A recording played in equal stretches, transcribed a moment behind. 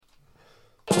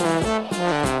Here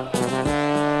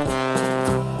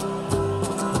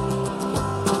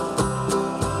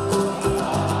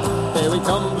we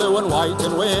come, blue and white,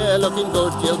 and we're looking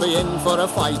good. You'll be in for a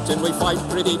fight, and we fight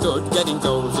pretty good. Getting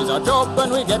goals is our job,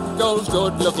 and we get goals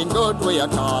good. Looking good, we are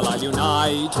Carlisle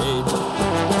United.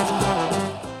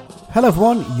 Hello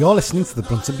everyone, you're listening to the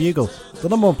Brunton Bugle, the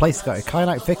number one place to get a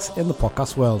Kyanite fix in the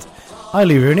podcast world. I'm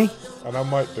Lee Rooney. And I'm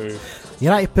Mike Booth.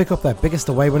 United pick up their biggest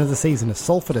away win of the season as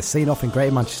Salford are seen off in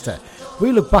Greater Manchester.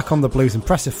 We look back on the Blues'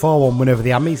 impressive 4-1 win over the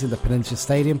Ammies in the Peninsula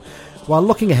Stadium, while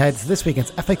looking ahead to this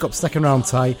weekend's FA Cup second round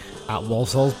tie at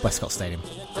Walsall Westcott Stadium.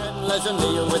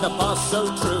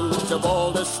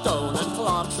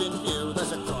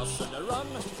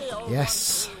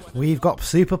 Yes, we've got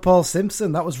Super Paul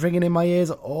Simpson. That was ringing in my ears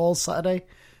all Saturday,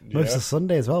 most of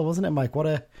Sunday as well, wasn't it, Mike?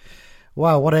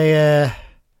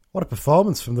 What a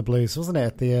performance from the Blues, wasn't it?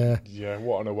 At the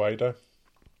what an away day.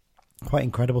 Quite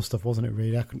incredible stuff, wasn't it,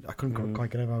 really? I couldn't quite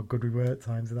get over how good we were at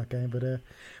times in that game, but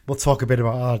we'll talk a bit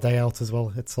about our day out as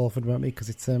well at Salford, won't we? Because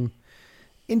it's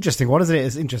interesting one, isn't it?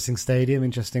 It's an interesting stadium,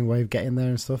 interesting way of getting there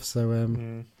and stuff,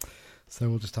 so so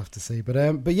we'll just have to see.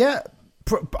 But yeah,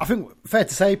 I think fair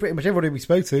to say pretty much everybody we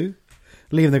spoke to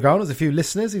leaving the ground, there's a few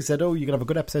listeners who said, oh, you're going to have a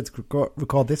good episode to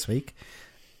record this week.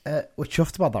 Were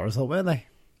chuffed about that result, weren't they?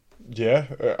 Yeah,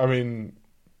 I mean,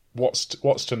 what's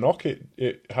to knock it?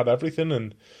 It had everything,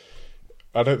 and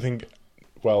I don't think,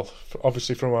 well,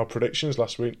 obviously from our predictions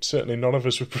last week, certainly none of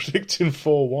us were predicting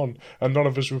 4-1, and none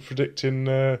of us were predicting,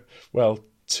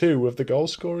 two of the goal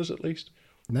scorers at least.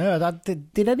 No,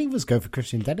 did any of us go for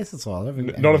Christian Dennis at all?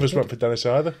 None of us went for Dennis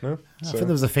either, no. I think there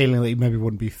was a feeling that he maybe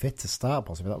wouldn't be fit to start,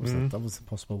 possibly. That was a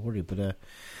possible worry. But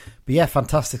yeah,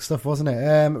 fantastic stuff, wasn't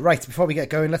it? Right, before we get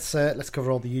going, let's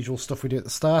cover all the usual stuff we do at the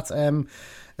start.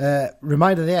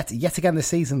 Reminder that yet again this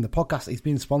season, the podcast is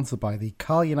being sponsored by the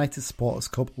Carl United Supporters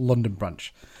Club London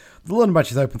branch. The London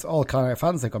branch is open to all Carl United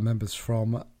fans. They've got members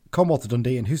from Cornwall to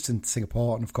Dundee and Houston to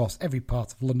Singapore, and of course every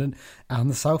part of London and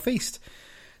the South East.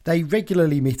 They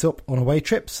regularly meet up on away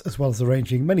trips, as well as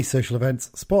arranging many social events,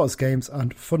 supporters games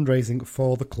and fundraising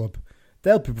for the club.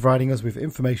 They'll be providing us with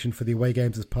information for the away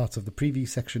games as part of the preview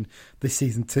section this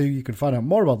season too. You can find out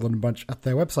more about the London branch at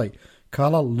their website,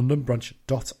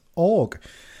 carlisle.londonbranch.org.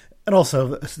 And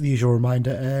also, the usual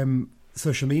reminder,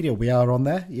 social media, we are on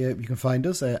there. You can find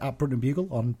us at Brunton Bugle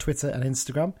on Twitter and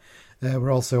Instagram. We're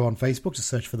also on Facebook. Just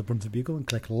search for the Brunton Bugle and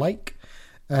click like.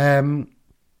 And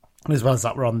as well as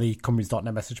that, we're on the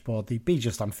Cumbries.net message board, the Be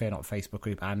Just and Fear Not Facebook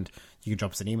group, and you can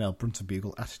drop us an email,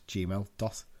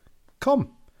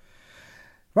 bruntonbugle@gmail.com.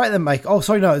 Right then, Mike. Oh,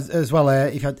 sorry, no, as well,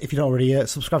 if you don't already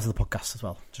subscribe to the podcast as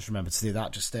well, just remember to do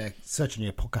that. Just search in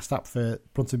your podcast app for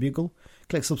Brunton Bugle,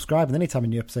 click subscribe, and anytime a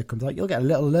new episode comes out, you'll get a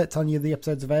little alert telling you the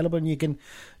episode's available, and you can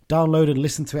download and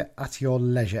listen to it at your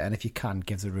leisure. And if you can,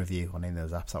 give us a review on any of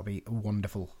those apps. That'll be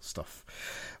wonderful stuff.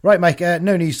 Right, Mike,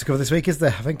 no news to cover this week, is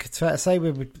there? I think it's fair to say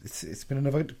it's been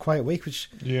another quiet week, which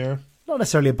not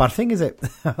necessarily a bad thing, is it?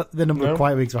 The number of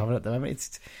quiet weeks we're having at the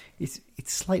moment. It's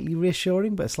slightly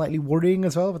reassuring, but slightly worrying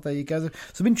as well. But there you go.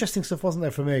 Some interesting stuff, wasn't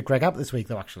there, from Greg Abbott this week,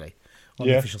 though, actually, on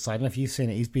the official side. I don't know if you've seen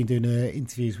it. He's been doing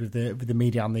interviews with the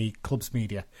media and the club's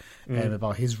media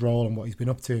about his role and what he's been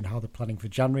up to and how they're planning for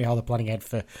January, how they're planning ahead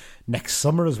for next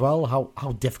summer as well,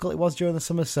 how difficult it was during the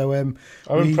summer. So I'm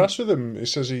impressed with him. He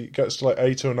says he gets to like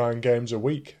 8 or 9 games a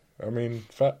week. I mean,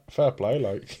 fair play.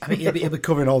 Like, I mean, he'll be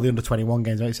covering all the under 21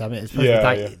 games, right? So I mean, it's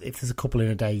if there's a couple in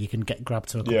a day, you can get grabbed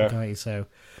to a couple, can't you? So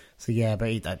yeah, but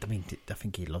I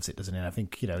think he loves it, doesn't he? And I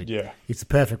think it's the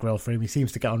perfect role for him. He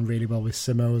seems to get on really well with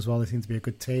Simo as well. They seem to be a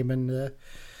good team, and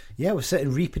we're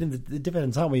certainly reaping in the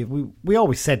dividends, aren't we? We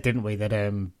always said, didn't we,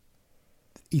 that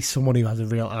he's someone who has a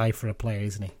real eye for a player,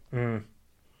 isn't he?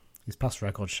 His past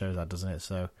record shows that, doesn't it?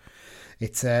 So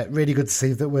it's really good to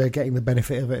see that we're getting the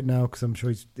benefit of it now, because I'm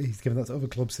sure he's given that to other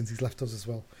clubs since he's left us as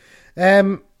well.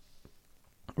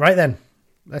 Right then,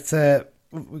 let's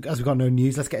as we've got no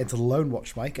news, let's get into the Loan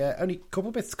Watch, Mike. Only a couple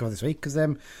of bits to cover this week, because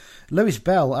Lewis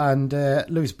Bell and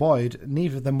Lewis Boyd,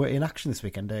 neither of them were in action this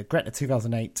weekend. Gretna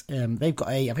 2008, they've got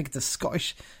I think it's a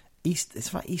Scottish East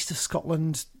of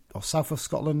Scotland or South of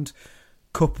Scotland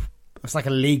Cup. It's like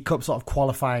a League Cup sort of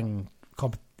qualifying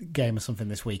game or something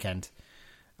this weekend.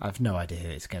 I have no idea who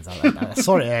it's against. I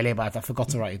saw it earlier, but I forgot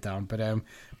to write it down.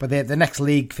 But the next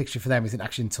league fixture for them isn't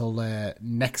actually until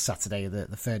next Saturday, the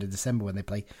 3rd of December, when they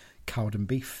play Cowden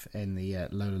Beef in the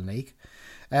Lowland League.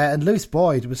 And Lewis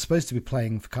Boyd was supposed to be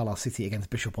playing for Carlisle City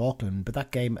against Bishop Auckland, but that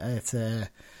game at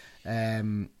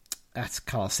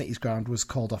Carlisle City's ground was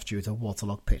called off due to a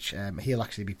waterlogged pitch. He'll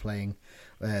actually be playing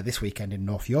this weekend in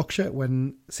North Yorkshire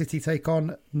when City take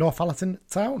on Northallerton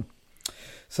Town.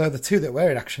 So the two that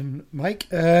were in action, Mike,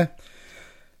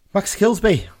 Max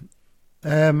Kilsby.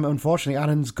 Unfortunately,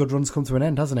 Annan's good run's come to an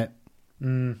end, hasn't it?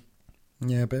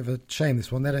 Yeah, a bit of a shame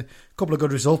this one. They had a couple of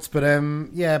good results, but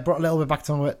brought a little bit back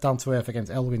down to earth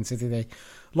against Elgin City. They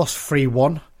lost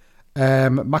 3-1.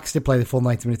 Max did play the full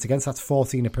 90 minutes against. That's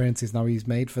 14 appearances now he's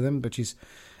made for them, which is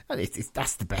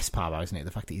that's the best part about it, isn't it?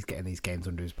 The fact that he's getting these games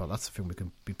under his belt. That's the thing we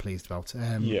can be pleased about.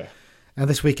 And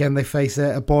this weekend they face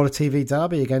a Border TV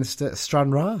derby against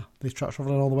Stranraer. They've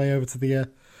travelling all the way over to the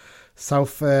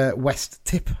south west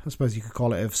tip, I suppose you could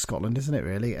call it, of Scotland, isn't it?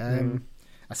 Really.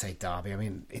 I say derby. I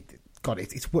mean,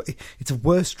 it's a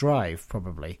worse drive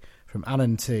probably from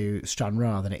Annan to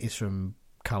Stranraer than it is from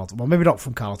Carleton. Well, maybe not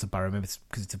from Carleton to Barrow, maybe it's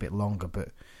because it's a bit longer, but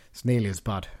it's nearly as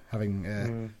bad.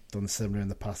 Having done similar in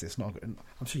the past, it's not.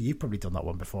 I'm sure you've probably done that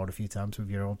one before a few times with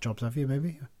your old jobs, have you?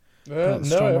 Maybe. No,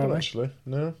 I haven't actually.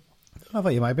 No. I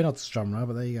thought you might have been on to Stranraer,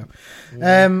 but there you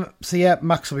go.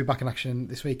 Max will be back in action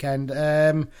this weekend.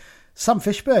 Sam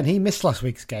Fishburne, he missed last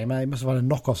week's game. He must have had a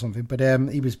knock or something, but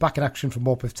he was back in action for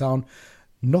Morpeth Town.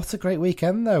 Not a great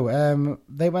weekend, though.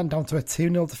 They went down to a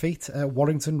 2-0 defeat at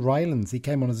Warrington Rylands. He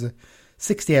came on as a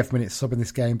 68th minute sub in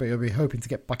this game, but he'll be hoping to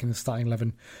get back in the starting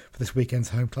 11 for this weekend's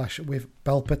home clash with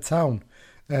Belper Town.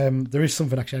 There is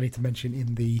something actually I need to mention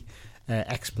in the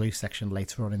X-Blue section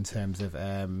later on in terms of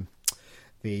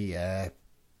the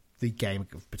game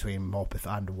between Morpeth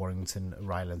and Warrington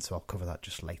Rylands, so I'll cover that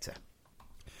just later.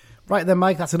 Right then,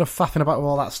 Mike, that's enough faffing about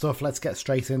all that stuff. Let's get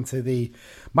straight into the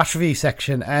match review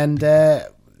section. And,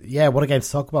 what a game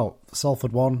to talk about.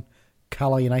 Salford 1,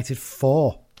 Carlisle United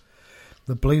 4.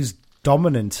 The Blues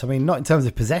dominant. I mean, not in terms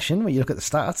of possession, when you look at the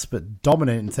stats, but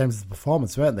dominant in terms of the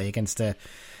performance, weren't they, against a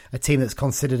team that's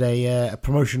considered a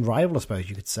promotion rival, I suppose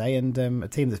you could say, and a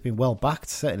team that's been well backed,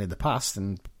 certainly in the past,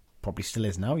 and probably still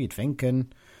is now, you'd think.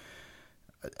 And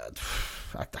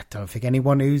I don't think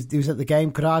anyone who's at the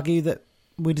game could argue that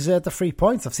we deserved the 3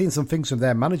 points. I've seen some things from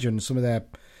their manager and some of their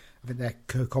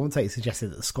commentators suggested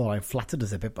that the scoreline flattered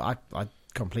us a bit, but I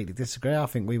completely disagree. I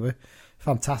think we were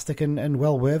fantastic and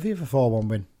well worthy of a 4-1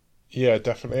 win. Yeah,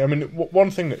 definitely. I mean, one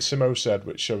thing that Simo said,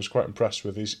 which I was quite impressed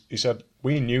with, is he said,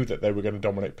 we knew that they were going to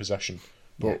dominate possession,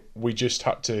 but we just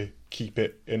had to keep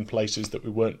it in places that we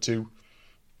weren't too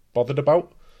bothered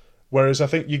about. Whereas I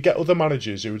think you get other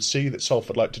managers who would see that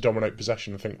Salford like to dominate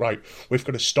possession and think, right, we've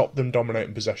got to stop them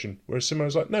dominating possession. Whereas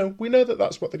Simo's like, no, we know that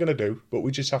that's what they're going to do, but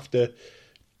we just have to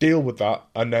deal with that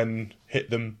and then hit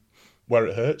them where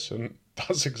it hurts. And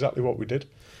that's exactly what we did.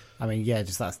 I mean, yeah,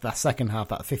 just that second half,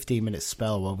 that 15-minute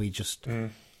spell where we just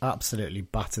absolutely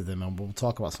battered them. And we'll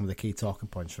talk about some of the key talking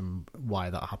points from why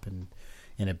that happened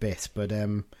in a bit. But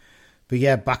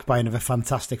yeah, backed by another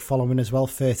fantastic following as well.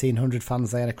 1,300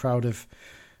 fans. They had a crowd of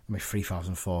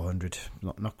 3,400.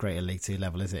 Not great at League 2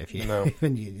 level, is it? If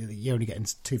you're only getting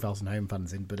 2,000 home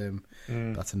fans in, but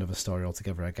that's another story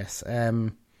altogether, I guess.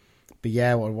 But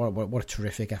yeah, what a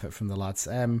terrific effort from the lads.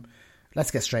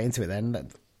 Let's get straight into it then.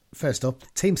 First up,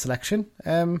 team selection.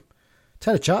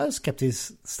 Taylor Charters kept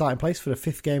his starting place for the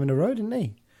 5th game in a row, didn't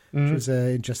he? Which was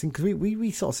interesting because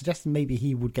we sort of suggested maybe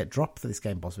he would get dropped for this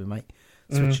game, possibly, mate.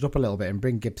 Switch it up a little bit and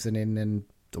bring Gibson in,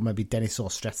 or maybe Dennis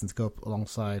or Stretton to go up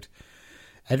alongside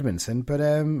Edmondson, but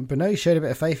no, he showed a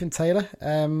bit of faith in Taylor.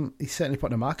 He's certainly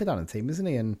putting a marker down on the team, isn't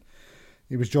he? And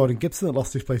it was Jordan Gibson that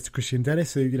lost his place to Christian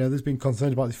Dennis, who, there's been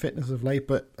concern about his fitness of late,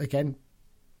 but again,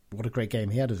 what a great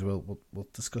game he had, as we'll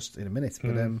discuss in a minute.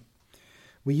 But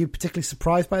were you particularly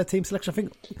surprised by the team selection? I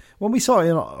think when we saw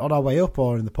it on our way up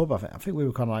or in the pub, I think we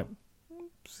were kind of like,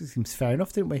 this seems fair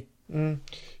enough, didn't we?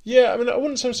 Yeah, I mean, I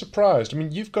wouldn't say I'm surprised. I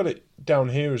mean, you've got it down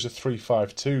here as a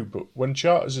 3-5-2, but when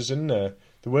Charters is in there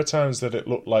were times that it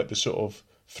looked like the sort of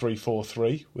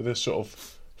 3-4-3 with a sort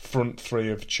of front three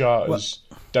of Charters,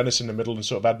 Dennis in the middle, and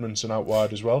sort of Edmondson out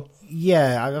wide as well.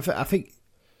 Yeah, I think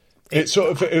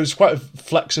it was quite a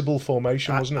flexible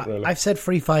formation, wasn't it? Really, I've said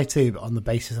 3-5-2, but on the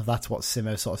basis of that's what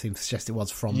Simo sort of seemed to suggest it was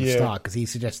from the start, because he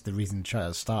suggested the reason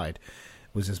Charters started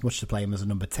was as much to play him as a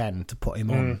number 10 to put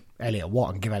him on Elliot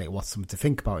Watt and give Elliot Watt something to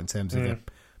think about in terms of the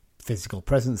physical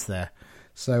presence there.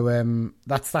 So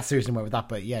that's the reason I went with that.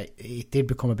 But yeah, it did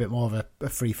become a bit more of a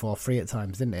 3-4-3 at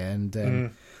times, didn't it?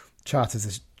 And Charters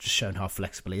has just shown how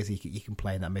flexible he is. He can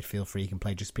play in that midfield three. He can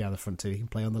play just behind the front two. He can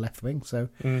play on the left wing. So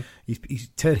he's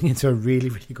turning into a really,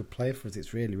 really good player for us.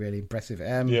 It's really, really impressive.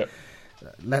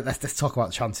 Let's talk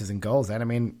about chances and goals then. I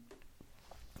mean,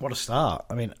 what a start.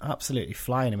 I mean, absolutely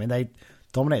flying. I mean, they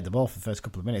dominated the ball for the first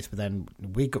couple of minutes, but then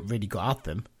we really got at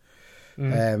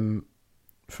them.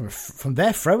 From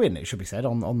their throw-in, it should be said,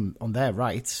 on their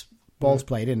right, ball's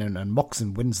played in and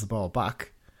Moxon wins the ball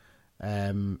back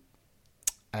and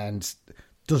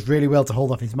does really well to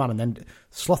hold off his man, and then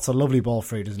slots a lovely ball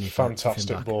through, doesn't he?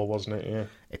 Fantastic ball, wasn't it? Yeah.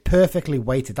 It perfectly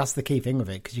weighted. That's the key thing with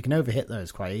it, because you can overhit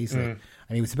those quite easily.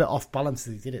 And he was a bit off balance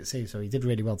as he did it too, so he did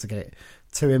really well to get it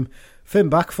to him. Finn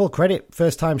back, full credit,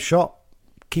 first time shot.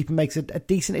 Keeper makes a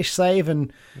decent-ish save,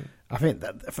 and I think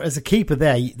that as a keeper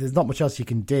there's not much else you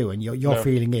can do, and your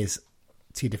feeling is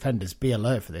to your defenders, be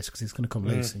alert for this, because it's going to come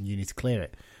loose and you need to clear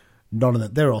it. None of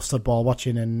them. They're all stood ball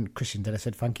watching, and Christian Dennis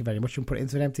said thank you very much and put it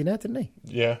into an empty net, didn't he?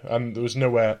 Yeah, and there was no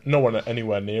one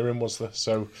anywhere near him, was there?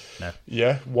 So,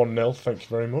 yeah, 1-0, thank you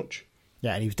very much.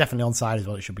 Yeah, and he was definitely onside as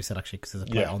well, it should be said, actually, because there's a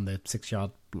player on the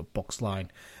 6-yard box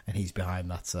line, and he's behind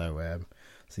that. So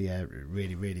yeah,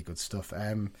 really, really good stuff.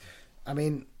 I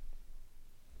mean,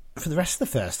 for the rest of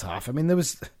the first half, I mean, there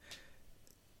was...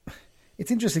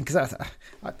 It's interesting, because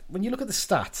when you look at the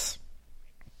stats,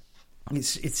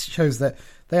 it shows that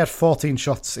they had 14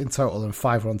 shots in total and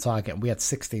 5 were on target, and we had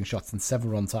 16 shots and 7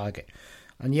 were on target.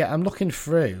 And yet, I'm looking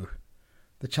through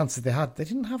the chances they had. They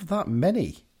didn't have that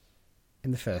many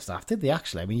in the first half, did they,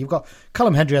 actually? I mean, you've got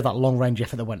Callum Hendry had that long-range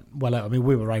effort that went well out. I mean,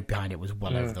 we were right behind it. It was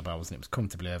well over the bar, wasn't it? It was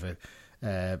comfortably over.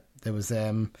 There was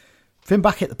Finn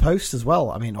back at the post as well.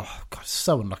 I mean, oh, God,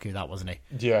 so unlucky with that, wasn't he?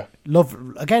 Yeah.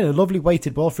 Again, a lovely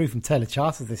weighted ball through from Taylor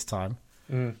Charters this time.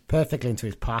 Perfectly into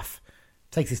his path.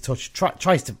 Takes his touch,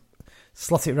 tries to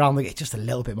slot it around. It's just a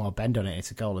little bit more bend on it.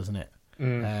 It's a goal, isn't it?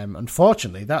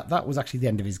 Unfortunately, that was actually the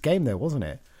end of his game, though, wasn't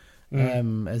it?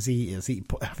 As he,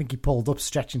 I think he pulled up,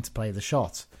 stretching to play the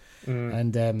shot,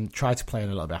 and tried to play in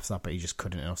a little bit after that, but he just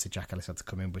couldn't. And obviously, Jack Ellis had to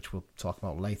come in, which we'll talk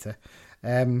about later.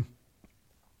 And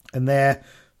there,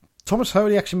 Thomas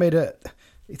Holy actually made a.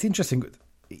 It's interesting.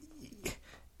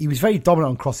 He was very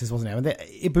dominant on crosses, wasn't he? I mean,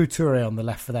 Ibu Toure on the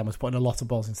left for them was putting a lot of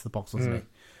balls into the box, wasn't he?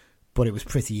 But it was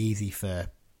pretty easy for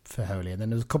Holy. And then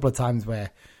there was a couple of times where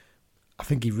I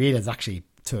think he realised actually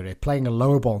Toure playing a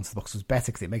lower ball into the box was better,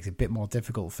 because it makes it a bit more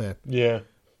difficult for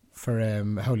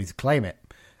Holy to claim it.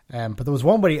 But there was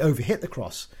one where he overhit the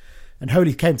cross, and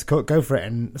Holy came to go for it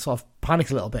and sort of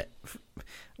panicked a little bit. I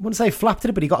wouldn't say flapped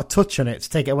it, but he got a touch on it to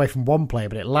take it away from one player,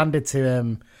 but it landed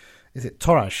to is it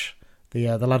Torres,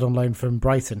 the lad on loan from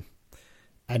Brighton,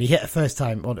 and he hit a first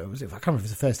time. Or I can't remember if it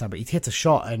was the first time, but he hit a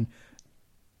shot, and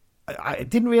I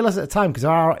didn't realise at the time,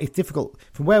 because it's difficult.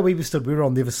 From where we were stood, we were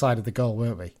on the other side of the goal,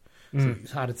 weren't we? So it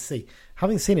was harder to see.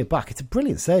 Having seen it back, it's a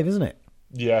brilliant save, isn't it?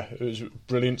 Yeah, it was a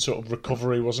brilliant sort of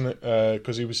recovery, wasn't it?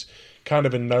 Because he was kind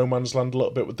of in no man's land a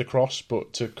little bit with the cross,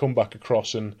 but to come back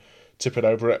across and tip it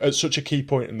over at such a key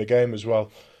point in the game as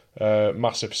well.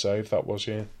 Massive save that was,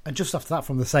 yeah. And just after that,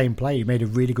 from the same play, he made a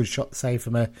really good shot save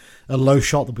from a low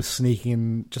shot that was sneaking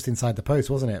in just inside the post,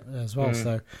 wasn't it, as well?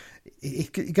 So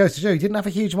it goes to show he didn't have a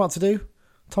huge amount to do,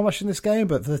 Thomas, in this game,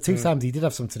 but for the two times he did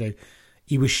have something to do,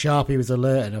 he was sharp, he was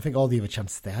alert, and I think all the other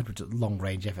chances they had were just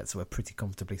long-range efforts that were pretty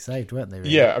comfortably saved, weren't they?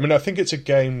 Really? Yeah, I mean, I think it's a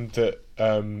game that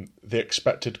the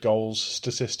expected goals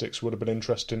statistics would have been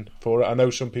interesting for it. I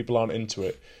know some people aren't into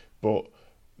it, but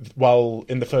while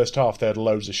in the first half they had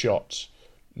loads of shots,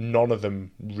 none of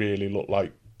them really looked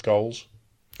like goals.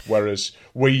 Whereas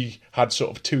we had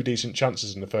sort of 2 decent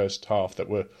chances in the first half that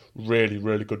were really,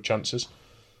 really good chances.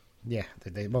 Yeah,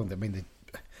 they won't. I mean,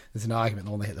 there's an argument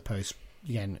the one they hit the post,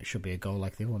 again, it should be a goal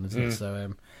like the other one, isn't it?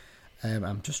 So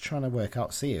I'm just trying to work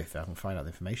out, see if I can find out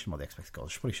the information about the expected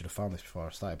goals. I probably should have found this before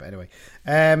I started, but anyway.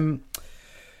 Other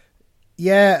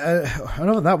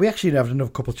than that, we actually had another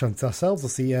couple of chances ourselves. I'll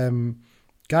see.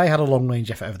 Guy had a long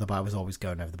range effort over the bar. Was always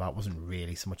going over the bar. It wasn't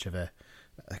really so much of a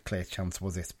clear chance,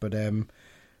 was it? But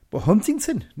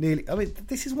Huntington nearly. I mean,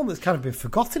 this is one that's kind of been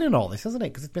forgotten in all this, hasn't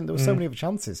it? Because there were so many other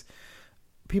chances.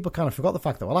 People kind of forgot the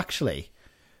fact that, well, actually,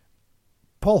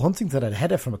 Paul Huntington had a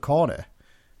header from a corner.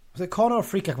 Was it a corner or a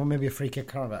free kick? Well, maybe a free kick.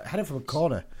 I can't remember. Header from a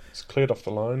corner. It's cleared off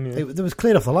the line. Yeah. It was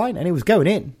cleared off the line, and it was going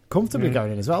in comfortably,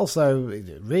 going in as well. So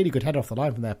really good header off the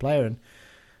line from their player. And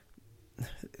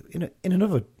in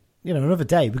another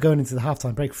day, we're going into the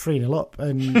halftime break 3-0 up,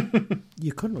 and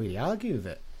you couldn't really argue with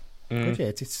it, could you?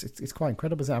 It's quite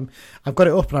incredible. I've got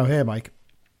it up now here, Mike.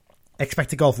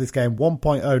 Expected goal for this game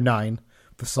 1.09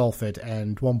 for Salford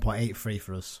and 1.83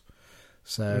 for us.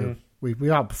 So we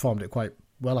outperformed it quite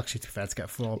well, actually, to be fair, to get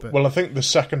 4. But well, I think the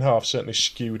second half certainly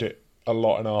skewed it a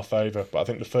lot in our favour, but I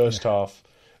think the first half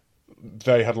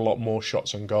they had a lot more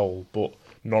shots on goal, but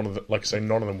none of them, like I say,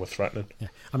 none of them were threatening. Yeah.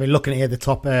 I mean, looking at here, the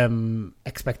top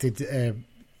expected,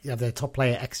 the top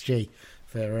player XG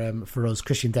for us,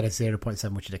 Christian Dennis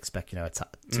 0.7, which you'd expect,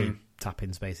 2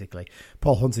 tap-ins basically.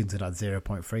 Paul Huntington had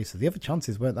 0.3, so the other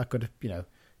chances weren't that good,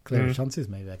 clearer chances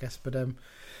maybe, I guess. But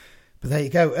there you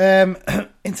go.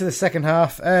 Into the second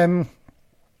half.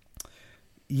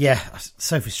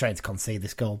 So frustrating to concede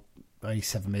this goal. only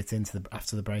 7 minutes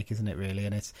after the break, isn't it? Really,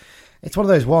 and it's one of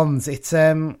those ones. It's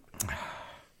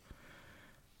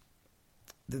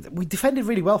we defended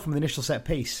really well from the initial set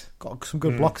piece. Got some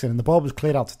good blocks in, and the ball was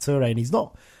cleared out to Toure, and he's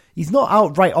not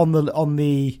outright on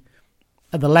the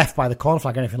left by the corner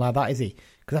flag or anything like that, is he?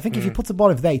 Because I think if he puts the ball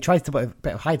over there, he tries to put a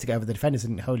bit of height to get over the defenders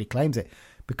and wholly claims it.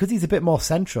 Because he's a bit more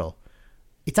central,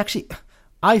 it's actually,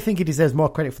 I think he deserves more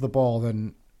credit for the ball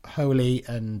than Holy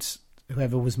and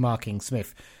whoever was marking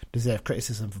Smith deserve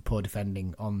criticism for poor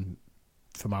defending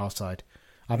from our side.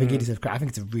 I think he deserves credit. I think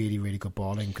it's a really, really good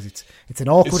balling because it's an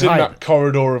awkward It's in height. that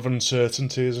corridor of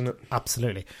uncertainty, isn't it?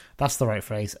 Absolutely. That's the right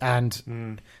phrase.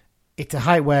 And it's a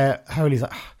height where Holy's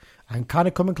like, I'm kind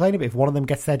of coming clean, but if one of them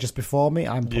gets there just before me,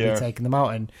 I'm probably taking them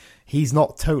out. And he's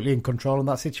not totally in control in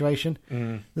that situation.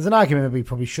 There's an argument that he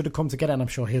probably should have come to get it, and I'm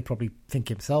sure he'll probably think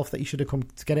himself that he should have come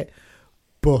to get it.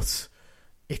 But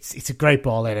it's a great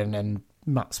ball in, and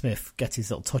Matt Smith gets his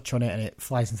little touch on it, and it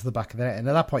flies into the back of the net. And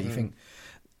at that point, you think,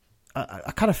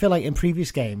 I kind of feel like in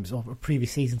previous games or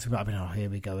previous seasons, we might have been, here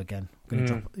we go again. We're going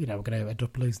to drop, we're going to end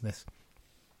up losing this.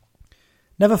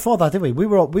 Never thought that, did we? We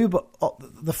were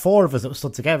the four of us that were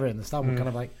stood together in the stand. Were kind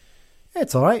of like,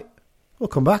 it's all right. We'll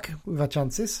come back. We've had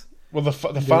chances. Well, the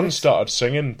fans started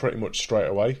singing pretty much straight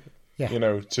away.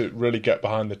 Yeah. To really get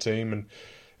behind the team, and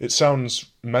it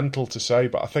sounds mental to say,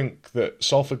 but I think that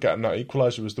Salford getting that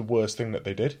equaliser was the worst thing that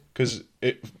they did because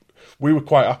we were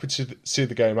quite happy to see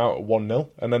the game out at 1-0,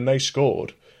 and then they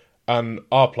scored, and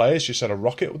our players just had a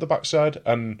rocket with the backside,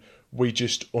 and we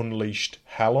just unleashed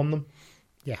hell on them.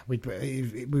 Yeah, we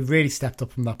really stepped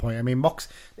up from that point. I mean,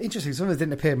 interesting, something that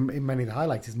didn't appear in many of the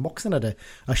highlights is Moxon had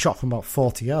a shot from about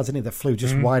 40 yards, didn't he, that flew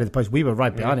just wide of the post. We were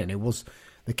right behind it, and it was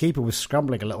the keeper was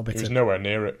scrambling a little bit. He was nowhere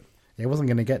near it. He wasn't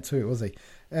going to get to it, was he?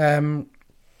 And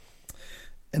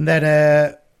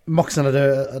then Moxon had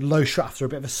a low shot after a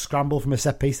bit of a scramble from a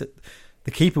set piece that the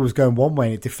keeper was going one way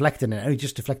and it deflected, and it only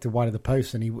just deflected wide of the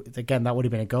post. And again, that would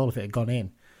have been a goal if it had gone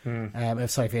in.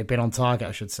 Sorry, if it had been on target,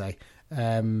 I should say.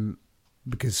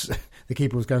 Because the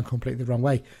keeper was going completely the wrong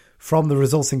way. From the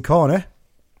resulting corner,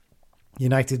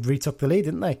 United retook the lead,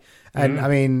 didn't they? And I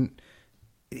mean,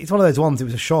 it's one of those ones, it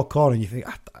was a short corner, and you think,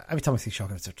 every time I see short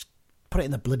corner, just put it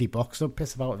in the bloody box, don't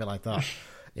piss about with it like that.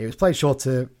 It was played short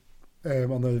to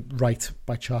on the right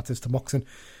by Charters to Moxon.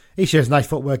 He shows nice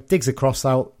footwork, digs across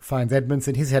out, finds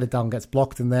Edmondson, his header down gets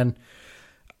blocked, and then,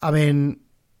 I mean,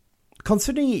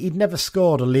 considering he'd never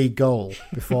scored a league goal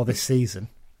before this season,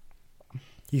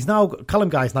 Callum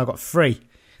Guy's now got 3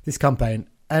 this campaign,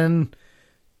 and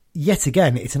yet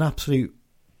again, it's an absolute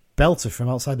belter from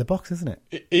outside the box, isn't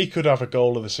it? He could have a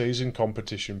goal of the season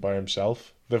competition by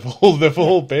himself. They've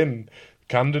all been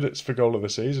candidates for goal of the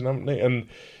season, haven't they? And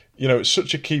it's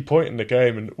such a key point in the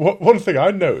game. And one thing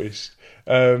I noticed,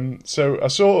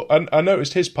 so I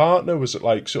noticed his partner was at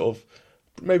like sort of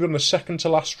maybe on the second to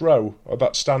last row of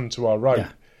that stand to our right.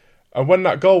 Yeah. And when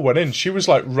that goal went in, she was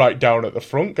like right down at the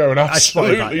front, going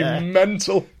absolutely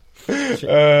mental.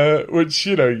 Which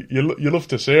you love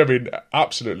to see. I mean,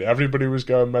 absolutely everybody was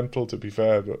going mental. To be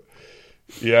fair, but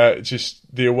yeah, just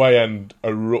the away end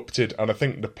erupted, and I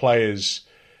think the players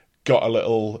got a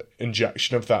little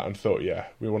injection of that and thought, yeah,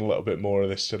 we want a little bit more of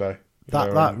this today.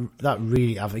 That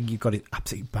really, I think you got it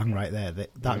absolutely bang right there.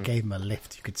 That gave them a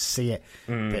lift. You could see it.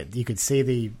 You could see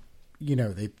the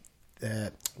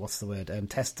what's the word?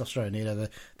 Testosterone.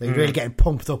 They're really getting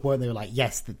pumped up, weren't they? They were like,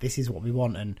 yes, this is what we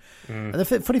want. And the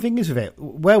funny thing is with it,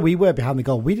 where we were behind the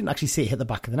goal, we didn't actually see it hit the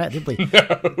back of the net, did we?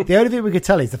 No. The only thing we could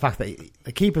tell is the fact that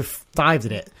the keeper dived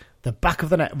at it, the back of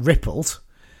the net rippled,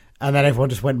 and then everyone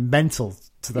just went mental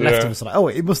to the left of us. Like, oh,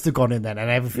 it must have gone in then, and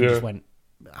everything just went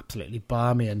absolutely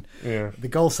balmy. And the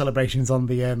goal celebrations on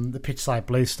the pitch side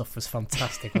blue stuff was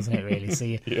fantastic, wasn't it? Really. So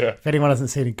if anyone hasn't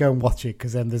seen it, go and watch it,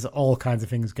 because there's all kinds of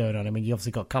things going on. I mean, you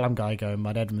obviously got Callum Guy going,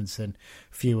 Mad Edmondson,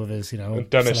 a few of us, and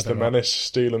Dennis the Menace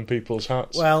stealing people's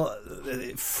hats. Well,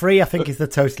 3 I think is the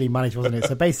totally managed, wasn't it?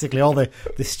 So basically all the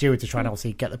stewards are trying to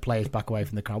obviously get the players back away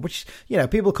from the crowd, which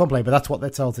people complain, but that's what they're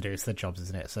told to do. It's their jobs,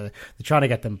 isn't it? So they're trying to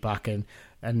get them back,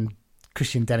 and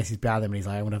Christian Dennis is behind them, and he's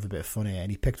like, I want to have a bit of fun here. And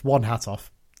he picked one hat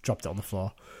off, dropped it on the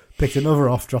floor, picked another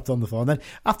off, dropped it on the floor. And then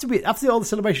after all the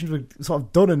celebrations were sort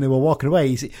of done and they were walking away,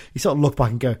 he sort of looked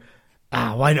back and go,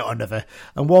 why not another?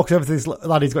 And walks over to this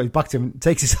lad who's got his back to him,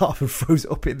 takes his hat off and throws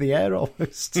it up in the air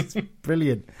almost. It's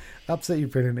brilliant. Absolutely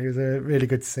brilliant. It was really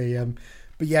good to see.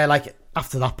 But yeah, like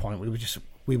after that point, we were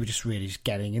just really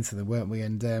getting into them, weren't we?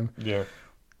 And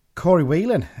Corey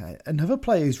Whelan, another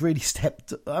player who's really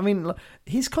stepped. I mean,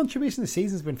 his contribution this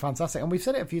season has been fantastic, and we've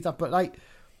said it a few times. But like,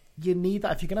 you need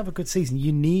that if you're going to have a good season.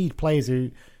 You need players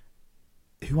who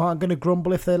who aren't going to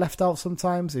grumble if they're left out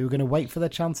sometimes, who are going to wait for their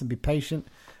chance and be patient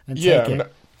and Yeah, take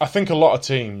it. I think a lot of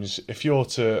teams, if you're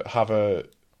to have a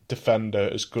defender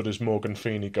as good as Morgan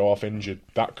Feeney go off injured,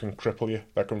 that can cripple you.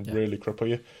 That can really cripple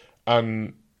you.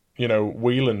 And,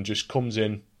 Whelan just comes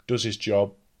in, does his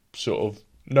job, sort of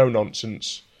no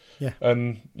nonsense. Yeah.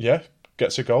 And,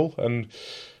 gets a goal. And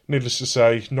needless to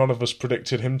say, none of us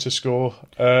predicted him to score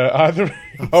either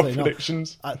of our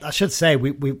predictions. I should say,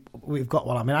 we've got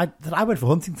one. I mean, I went for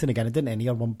Huntington again, didn't I? And he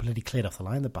had one bloody cleared off the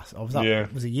line, the bastard. Or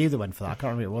was it you that went for that? I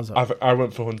can't remember who it was. I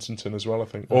went for Huntington as well, I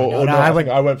think.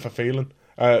 I went for Phelan.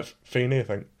 Feeney, I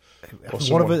think.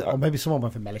 Or maybe someone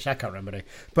went for Mellish. I can't remember.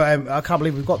 But I can't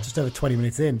believe we've got just over 20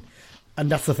 minutes in. And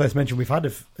that's the first mention we've had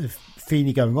of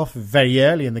Feeney going off very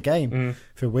early in the game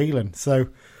for Whelan. So,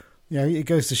 it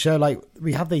goes to show, like,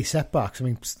 we have these setbacks. I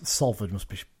mean, Salford must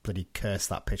be bloody cursed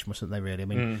that pitch, mustn't they, really? I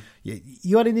mean,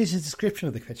 you had an easy description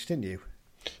of the pitch, didn't you?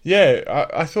 Yeah,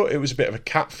 I thought it was a bit of a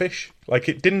catfish. Like,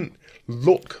 it didn't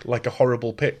look like a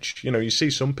horrible pitch. You see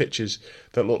some pitches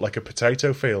that look like a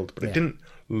potato field, but it didn't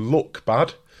look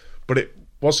bad. But it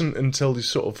wasn't until these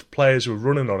sort of players were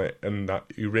running on it and that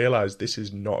you realise this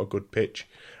is not a good pitch.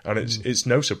 And it's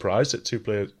no surprise that two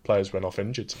players went off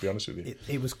injured, to be honest with you.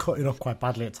 It was cutting off quite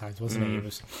badly at times, wasn't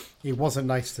it? It wasn't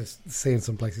nice to see in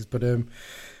some places. But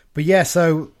yeah,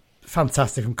 so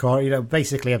fantastic from corner.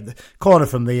 Basically the corner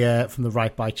from the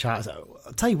right by Charles.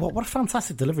 I'll tell you what a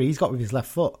fantastic delivery he's got with his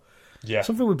left foot. Yeah.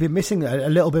 Something we've been missing, a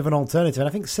little bit of an alternative. And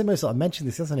I think Simo sort of mentioned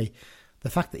this, hasn't he? The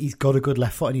fact that he's got a good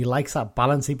left foot and he likes that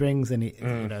balance he brings, and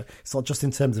it's not just in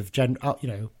terms of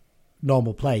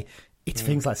normal play. It's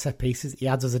things like set pieces. He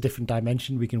adds us a different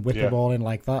dimension. We can whip the ball in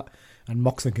like that, and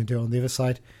Moxon can do it on the other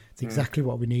side. It's exactly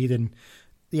what we need. And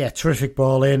terrific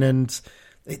ball in. And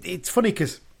it's funny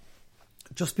because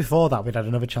just before that we'd had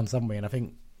another chance, haven't we? And I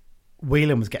think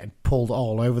Whelan was getting pulled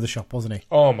all over the shop, wasn't he?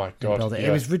 Oh my God!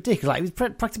 It was ridiculous. Like, he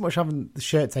was pretty much having the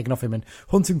shirt taken off him, and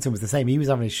Huntington was the same. He was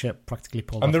having his shirt practically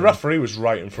pulled off. And the referee was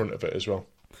right in front of it as well.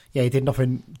 Yeah, he did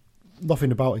nothing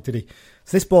about it, did he?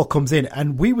 So this ball comes in,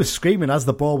 and we were screaming as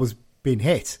the ball was being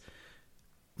hit.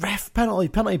 Ref, penalty,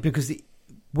 because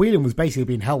Whelan was basically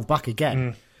being held back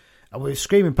again. And we were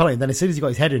screaming penalty, and then as soon as he got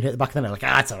his head in, hit the back of the net, like,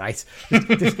 it's all right.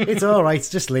 It's all right,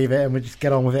 just leave it, and we just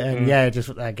get on with it. And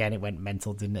just again, it went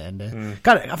mental, didn't it? And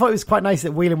I thought it was quite nice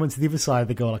that Whelan went to the other side of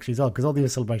the goal, actually, as well, because all the other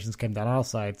celebrations came down our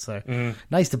side. So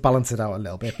nice to balance it out a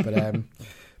little bit.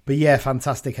 But yeah,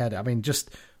 fantastic header. I mean, just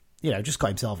got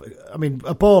himself. I mean,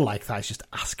 a ball like that is just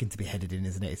asking to be headed in,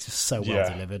 isn't it? It's just so well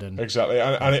delivered. And exactly.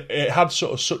 And it had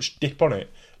sort of such dip on it.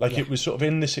 Like, it was sort of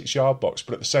in the 6-yard box,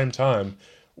 but at the same time,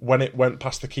 when it went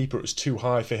past the keeper, it was too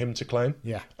high for him to claim.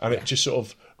 Yeah. And it just sort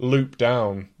of looped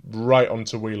down right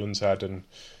onto Whelan's head, and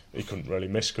he couldn't really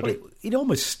miss, could he? He'd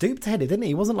almost stooped to head it, didn't he?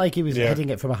 He wasn't like he was heading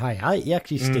it from a high height. He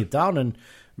actually stooped down, and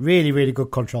really, really good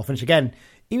control finish. Again,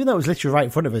 even though it was literally right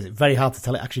in front of us, it's very hard to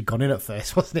tell it actually gone in at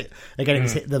first, wasn't it? Again, it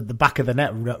was hit the back of the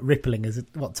net, rippling, as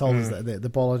what told us that the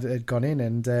ball had gone in.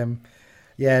 And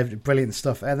brilliant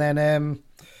stuff. And then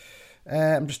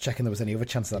I'm just checking there was any other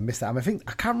chances I missed that. I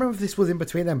can't remember if this was in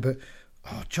between them, but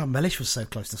John Mellish was so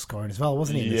close to scoring as well,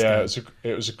 wasn't he?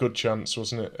 It was a good chance,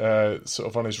 wasn't it? Sort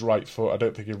of on his right foot. I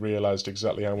don't think he realised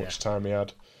exactly how much time he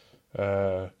had.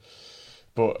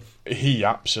 But he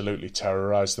absolutely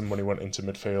terrorised them when he went into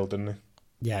midfield, didn't he?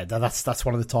 Yeah, that's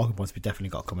one of the talking points we definitely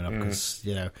got coming up, because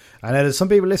I know there's some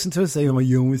people listen to us saying,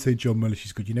 you always say John Mellish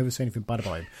is good. You never say anything bad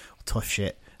about him. Tough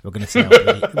shit. We're going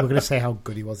to say how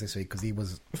good he was this week, because he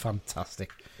was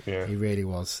fantastic. Yeah, he really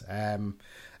was. So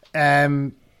he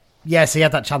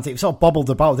had that chance. It sort of bobbled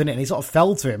about, didn't it? And he sort of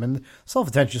fell to him, and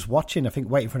Salford just watching, I think,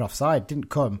 waiting for an offside, didn't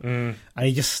come, and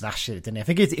he just snatched it, didn't he? I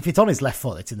think if it's on his left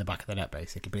foot, it's in the back of the net,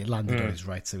 basically, but it landed on his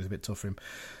right, so it was a bit tough for him.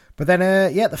 But then,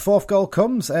 the fourth goal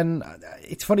comes, and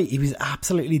it's funny, he was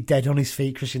absolutely dead on his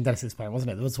feet, Christian Dennis, at this point,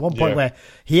 wasn't it? There was one point where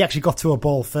he actually got to a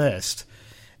ball first,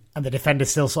 and the defender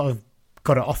still sort of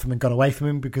got it off him and got away from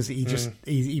him, because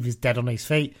he was dead on his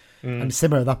feet. And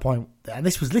Simmer at that point, and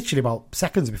this was literally about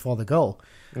seconds before the goal,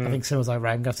 I think Simmer was like,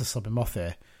 right, I'm going to have to sub him off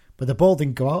here. But the ball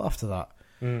didn't go out after that.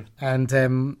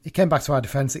 And he came back to our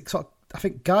defence. I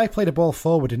think Guy played a ball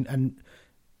forward, and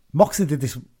Moxley did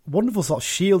this wonderful sort of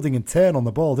shielding and turn on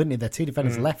the ball, didn't he? The two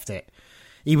defenders left it.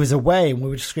 He was away, and we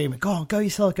were just screaming, go on, go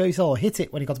yourself, or hit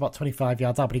it when he got about 25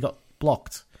 yards out, but he got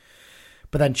blocked.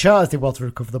 But then Charles did well to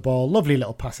recover the ball. Lovely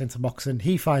little pass into Moxon.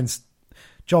 He finds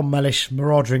John Mellish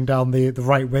marauding down the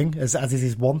right wing, as is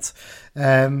his wont.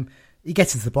 He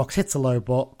gets into the box, hits a low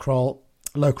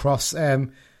cross,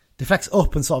 deflects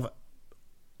up and sort of,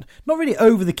 not really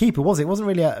over the keeper, was it? It wasn't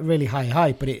really a really high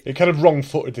height, but it kind of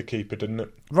wrong-footed the keeper, didn't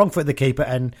it? Wrong-footed the keeper,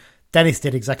 and Dennis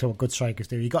did exactly what good strikers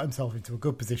do. He got himself into a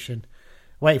good position,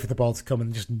 waited for the ball to come,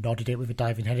 and just nodded it with a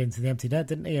diving head into the empty net,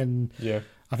 didn't he? And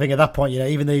I think at that point,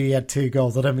 even though he had 2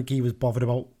 goals, I don't think he was bothered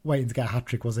about waiting to get a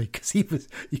hat-trick, was he? Because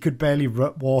he could barely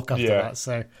walk after that,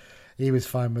 so he was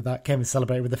fine with that. Came and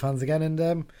celebrated with the fans again,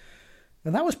 and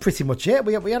that was pretty much it.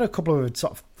 We had a couple of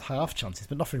sort of half chances,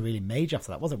 but nothing really major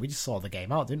after that, was it? We just saw the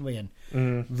game out, didn't we?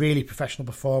 And really professional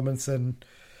performance, and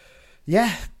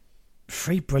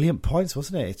 3 brilliant points,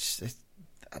 wasn't it?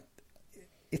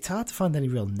 It's hard to find any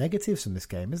real negatives from this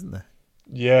game, isn't there?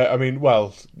 Yeah, I mean,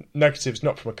 well, negatives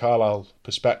not from a Carlisle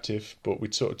perspective, but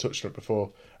we'd sort of touched on it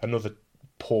before. Another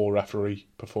poor referee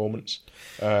performance.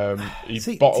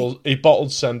 He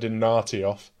bottled sending Narty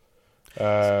off.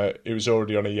 He was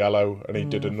already on a yellow, and he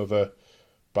did another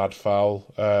bad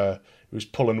foul. He was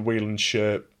pulling Whelan's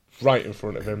shirt right in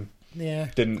front of him. Yeah,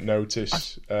 didn't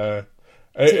notice.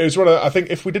 It was one of I think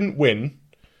if we didn't win,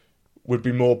 we'd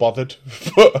be more bothered.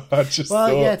 But I just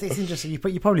thought... yeah, it's interesting.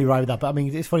 You're probably right with that. But I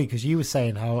mean, it's funny because you were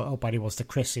saying how bad he was to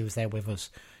Chris, who was there with us.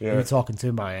 Yeah. We were talking to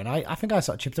him about it, and I think I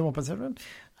sort of chipped him up and said,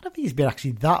 I don't think he's been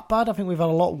actually that bad. I think we've had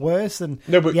a lot worse. And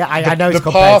no, but I know the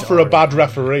par for a bad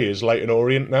referee is Leighton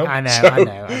Orient now. I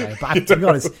know. But to be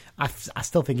honest, I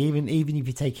still think even if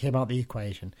you take him out of the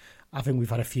equation, I think we've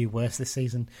had a few worse this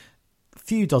season. A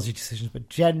few dodgy decisions, but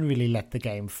generally let the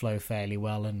game flow fairly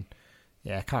well. And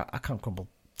I can't crumble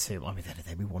too. I mean, at the end of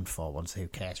the day, we won 4-1, so who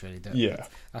cares really?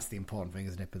 That's the important thing,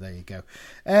 isn't it? But there you go.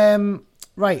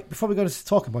 Right, before we go to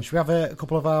talking bunch, we have a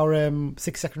couple of our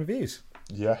 6-second reviews.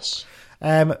 Yes.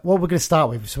 What we're going to start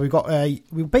with, so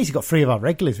we've basically got 3 of our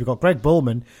regulars. We've got Greg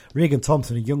Bullman, Regan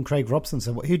Thompson, and young Craig Robson.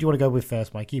 So who do you want to go with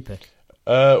first, Mike? You pick.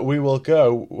 We'll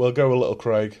go with little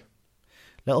Craig.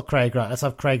 Little Craig, right? Let's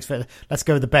have Craig's first. Let's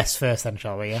go with the best first, then,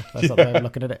 shall we? Yeah, that's what we're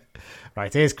looking at it.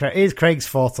 Right, here's Craig's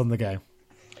thoughts on the game.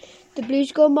 The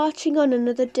Blues go marching on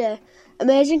another day.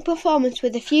 Amazing performance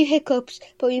with a few hiccups,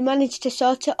 but we managed to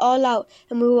sort it all out,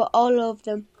 and we were all over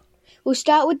them. We'll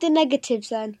start with the negatives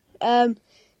then.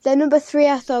 Their number 3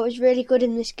 I thought was really good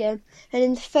in this game, and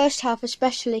in the first half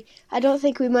especially, I don't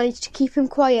think we managed to keep him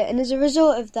quiet, and as a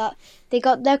result of that, they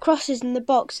got their crosses in the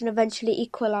box and eventually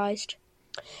equalised.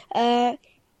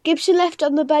 Gibson left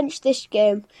on the bench this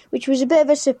game, which was a bit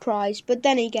of a surprise, but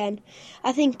then again,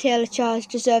 I think Taylor Charles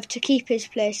deserved to keep his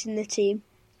place in the team.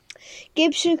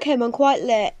 Gibson came on quite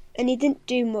late, and he didn't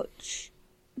do much,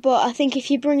 but I think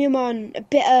if you bring him on a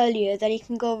bit earlier, then he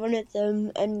can go run at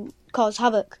them and cause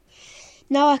havoc.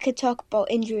 Now I can talk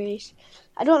about injuries.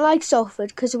 I don't like Salford,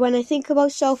 because when I think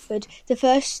about Salford, the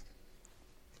first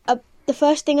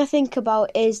thing I think about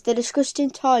is the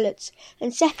disgusting toilets,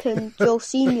 and second, Joel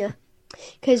Senior.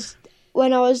 Because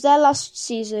when I was there last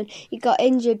season, he got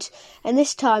injured, and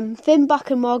this time, Finn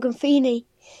back and Morgan Feeney.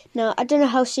 Now, I don't know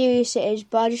how serious it is,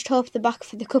 but I just hope they're back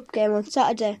for the cup game on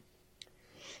Saturday.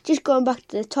 Just going back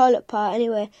to the toilet part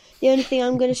anyway, the only thing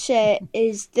I'm going to say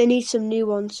is they need some new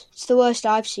ones. It's the worst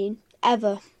I've seen,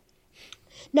 ever.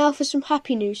 Now for some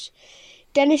happy news.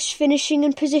 Dennis finishing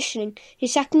and positioning.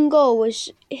 His second goal was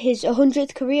his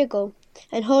 100th career goal.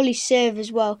 And Holy's save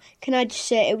as well. Can I just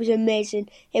say it was amazing.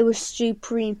 It was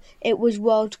supreme. It was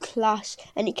world class.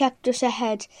 And it kept us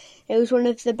ahead. It was one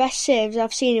of the best saves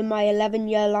I've seen in my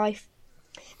 11-year life.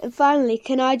 And finally,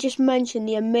 can I just mention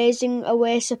the amazing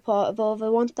away support of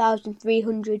over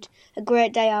 1,300. A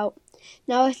great day out.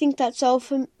 Now I think that's all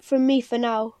from me for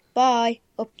now. Bye.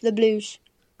 Up the Blues.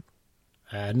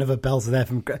 Another belter there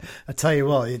from... I tell you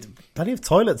what, plenty of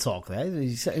toilet talk there.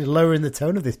 He's lowering the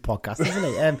tone of this podcast, isn't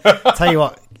he? Tell you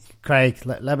what, Craig,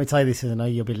 let me tell you this, and I know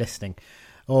you'll be listening.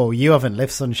 Oh, you haven't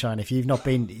lived sunshine if you've not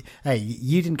been... Hey,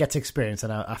 you didn't get to experience,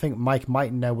 and I think Mike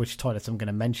might know which toilets I'm going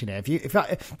to mention here. If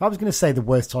I was going to say the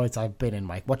worst toilets I've been in,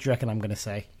 Mike, what do you reckon I'm going to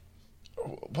say?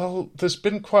 Well, there's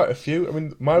been quite a few. I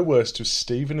mean, my worst was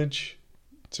Stevenage,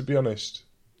 to be honest.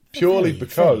 Purely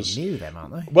because... New them,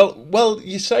 aren't they? Well,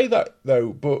 you say that, though,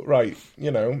 but, right,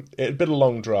 it had been a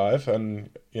long drive, and,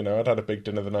 I'd had a big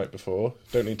dinner the night before.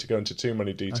 Don't need to go into too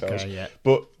many details. Okay, yeah.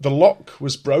 But the lock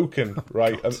was broken,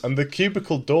 right, and the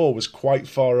cubicle door was quite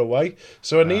far away,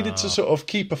 so I needed to sort of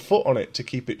keep a foot on it to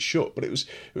keep it shut, but it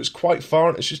was quite far,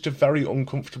 and it's just a very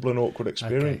uncomfortable and awkward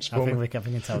experience. Okay, I think we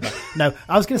can tell that. No,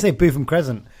 I was going to say Bootham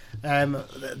Crescent.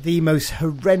 The most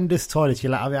horrendous toilets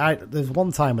there's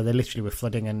one time where they literally were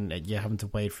flooding and you're having to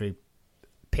wade through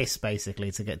piss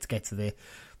basically to get to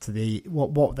the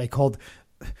what they called.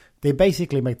 They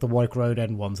basically make the Warwick Road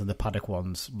End ones and the Paddock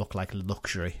ones look like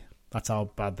luxury. That's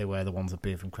how bad they were, the ones at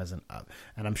Bootham Crescent.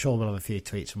 And I'm sure we'll have a few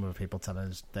tweets from other people telling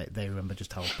us they remember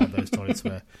just how bad those toilets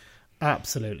were.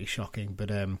 Absolutely shocking. But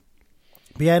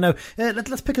yeah, no.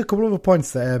 Let's pick a couple of other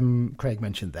points that Craig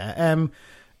mentioned there.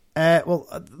 The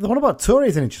one about Toure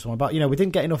is an interesting one. About, we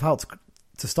didn't get enough help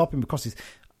to stop him because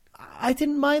I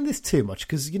didn't mind this too much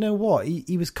because you know what,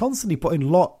 he was constantly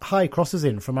putting high crosses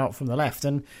in from the left,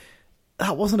 and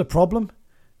that wasn't a problem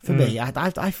for me.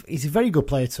 He's a very good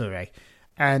player, Toure,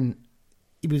 and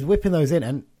he was whipping those in,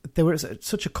 and they were at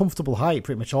such a comfortable height,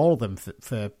 pretty much all of them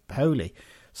for Holy.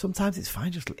 Sometimes it's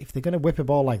fine, just if they're going to whip a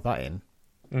ball like that in,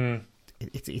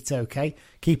 it's okay.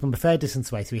 Keep him a fair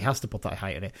distance away, so he has to put that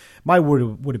height on it. My worry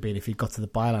would have been if he got to the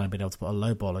byline and been able to put a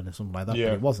low ball in or something like that, but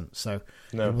it wasn't, so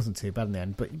it wasn't too bad in the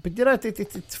end. But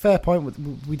it's a fair point.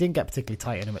 We didn't get particularly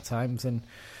tight on him at times, and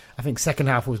I think second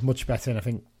half was much better, and I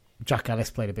think Jack Ellis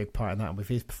played a big part in that with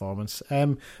his performance.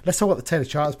 Let's talk about the Taylor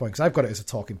Charters point, because I've got it as a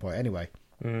talking point anyway.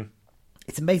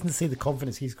 It's amazing to see the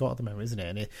confidence he's got at the moment, isn't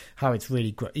it? And how it's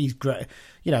really great. He's great.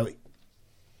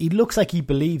 He looks like he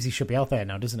believes he should be out there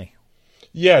now, doesn't he?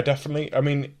 Yeah, definitely. I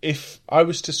mean, if I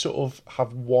was to sort of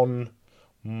have one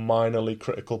minorly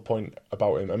critical point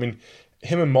about him, I mean,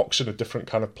 him and Moxon are different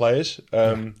kind of players.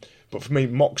 But for me,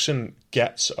 Moxon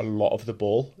gets a lot of the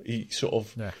ball. He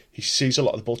he sees a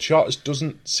lot of the ball. Charters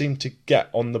doesn't seem to get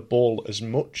on the ball as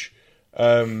much.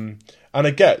 And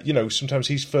I get, sometimes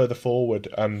he's further forward,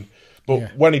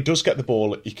 but when he does get the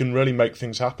ball, he can really make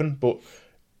things happen. But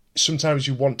sometimes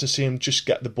you want to see him just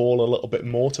get the ball a little bit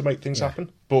more to make things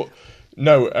happen. But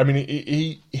no, I mean,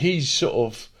 he's sort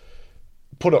of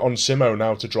put it on Simo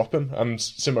now to drop him, and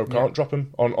Simo can't drop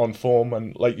him on form.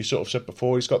 And like you sort of said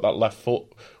before, he's got that left foot,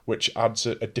 which adds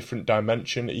a different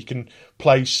dimension. He can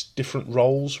place different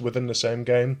roles within the same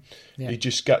game. He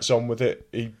just gets on with it.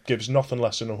 He gives nothing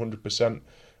less than 100%.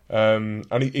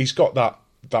 And he's got that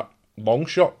long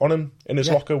shot on him in his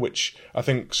locker, which I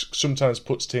think sometimes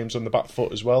puts teams on the back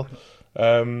foot as well.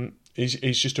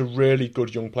 He's just a really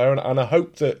good young player, and I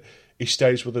hope that he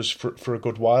stays with us for a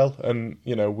good while, and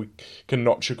we can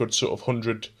notch a good sort of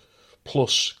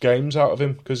 100+ games out of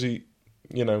him, because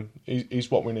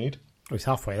he's what we need. Well, he's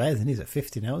halfway there, isn't he? He's at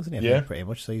 50 now, isn't he? I think, pretty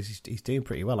much. So he's doing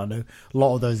pretty well. I know a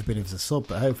lot of those have been as a sub,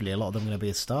 but hopefully a lot of them are going to be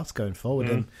as starts going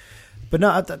forward. But no,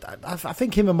 I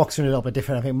think him and Moxon are a little bit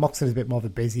different. I think Moxon is a bit more of a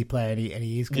busy player, and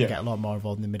he is going to get a lot more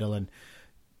involved in the middle. And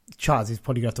Charles is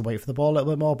probably going to have to wait for the ball a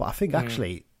little bit more. But I think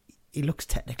actually he looks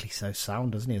technically so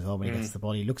sound, doesn't he? As well, when he gets the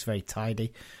ball, he looks very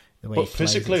tidy. The way but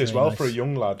physically as well, nice for a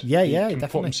young lad. Yeah, he can definitely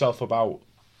put himself about.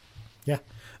 Yeah,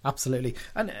 absolutely.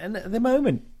 And at the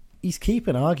moment, he's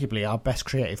keeping arguably our best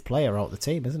creative player out of the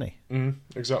team, isn't he?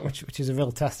 Exactly. Which is a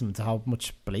real testament to how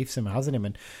much belief Simon has in him.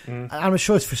 And I'm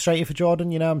sure it's frustrating for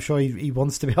Jordan. I'm sure he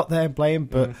wants to be out there and playing,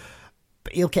 but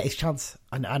he'll get his chance.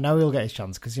 I know he'll get his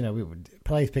chance, because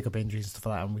players pick up injuries and stuff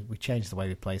like that, and we change the way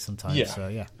we play sometimes. Yeah.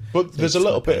 So But there's a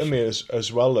little bit of me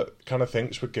as well that kind of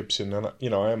thinks with Gibson, and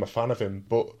I am a fan of him,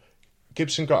 but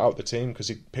Gibson got out the team because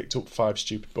he picked up 5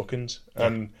 stupid bookings,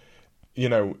 and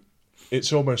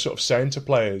it's almost sort of saying to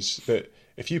players that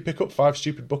if you pick up 5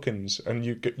 stupid bookings and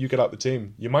you get out the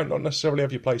team, you might not necessarily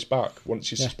have your place back once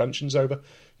your suspension's over.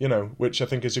 Which I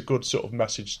think is a good sort of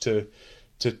message to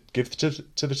give to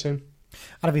the team.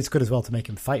 And I think it's good as well to make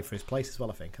him fight for his place as well.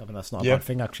 I think that's not a bad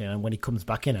thing, actually. And when he comes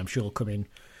back in, I'm sure he'll come in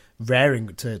raring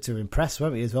to impress,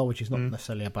 won't he, as well? Which is not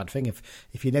necessarily a bad thing.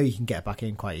 If you know you can get back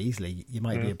in quite easily, you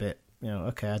might be a bit.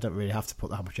 Okay, I don't really have to put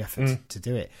that much effort to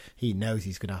do it. He knows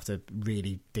he's going to have to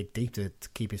really dig deep to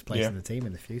keep his place in the team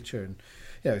in the future. And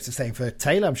it's the same for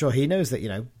Taylor. I'm sure he knows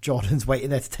that Jordan's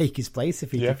waiting there to take his place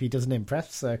if he doesn't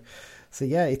impress. So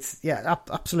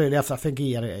absolutely. I think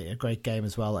he had a great game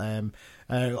as well.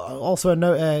 Also a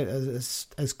note,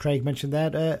 as Craig mentioned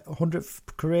there, 100th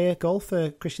career goal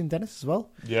for Christian Dennis as well.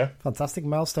 Yeah, fantastic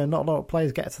milestone. Not a lot of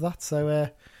players get to that, so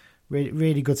really,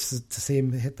 really good to see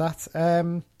him hit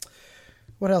that.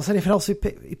 What else? Anything else you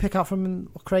pick out from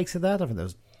what Craig said there? I don't think there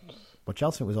was much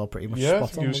else. It was all pretty much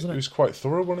spot on, wasn't it? He was quite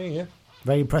thorough, wasn't he? Yeah.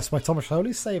 Very impressed by Thomas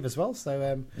Foley's save as well.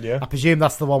 So I presume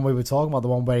that's the one we were talking about, the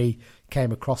one where he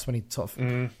came across when he sort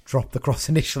of dropped the cross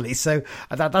initially. So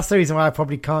that's the reason why I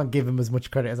probably can't give him as much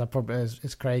credit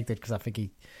as Craig did, because I think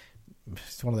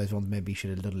it's one of those ones maybe he should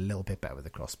have done a little bit better with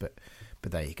the cross. But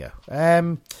there you go.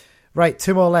 Right,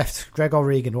 2 more left. Greg or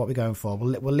Regan, what are we going for?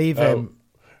 We'll leave him.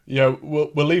 Yeah,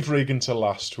 we'll leave Regan to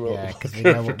last. Because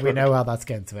we know how that's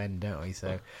going to end, don't we?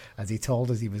 So, as he told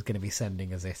us he was going to be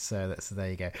sending us this, so there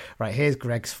you go. Right, here's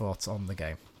Greg's thoughts on the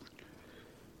game.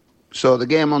 So the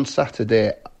game on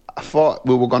Saturday, I thought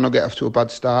we were going to get off to a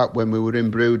bad start when we were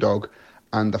in Brewdog,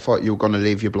 and I thought you were going to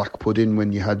leave your black pudding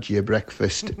when you had your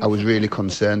breakfast. I was really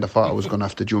concerned. I thought I was going to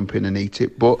have to jump in and eat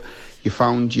it, but you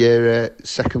found your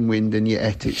second wind and you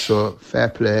ate it, so fair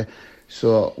play.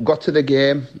 So got to the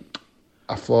game.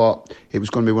 I thought it was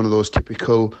going to be one of those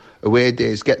typical away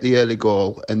days, get the early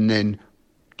goal and then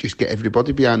just get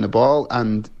everybody behind the ball.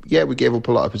 And yeah, we gave up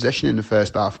a lot of possession in the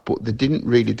first half, but they didn't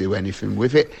really do anything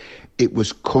with it. It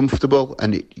was comfortable,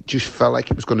 and it just felt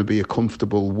like it was going to be a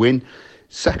comfortable win.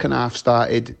 Second half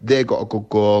started, they got a good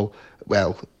goal.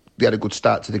 Well, they had a good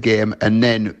start to the game, and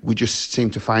then we just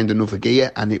seemed to find another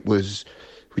gear, and we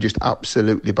just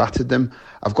absolutely battered them.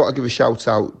 I've got to give a shout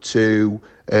out to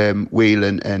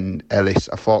Whelan and Ellis.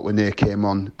 I thought when they came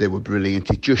on, they were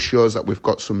brilliant. It just shows that we've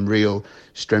got some real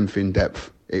strength in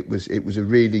depth. It was a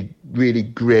really, really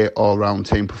great all-round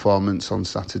team performance on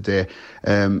Saturday.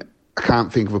 I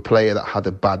can't think of a player that had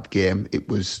a bad game. It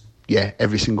was,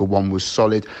 every single one was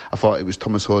solid. I thought it was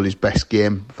Thomas Hawley's best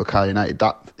game for Carlisle United.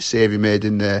 That save he made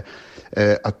in the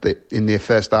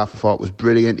first half, I thought was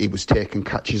brilliant. He was taking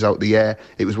catches out the air.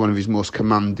 It was one of his most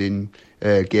commanding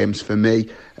games for me.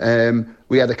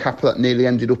 We had a cap that nearly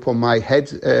ended up on my head.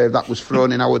 That was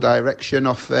thrown in our direction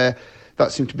off.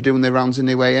 That seemed to be doing their rounds in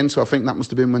their way in. So I think that must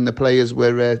have been when the players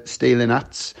were stealing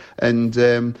hats. And got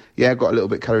a little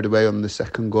bit carried away on the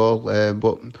second goal.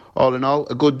 But all in all,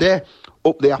 a good day.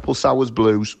 Up the Apple Sours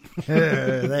Blues.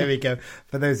 There we go.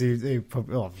 For those who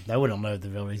probably, no one will know the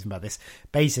real reason about this.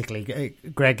 Basically,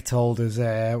 Greg told us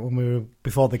when we were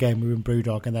before the game, we were in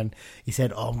Brewdog, and then he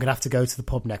said, "Oh, I'm going to have to go to the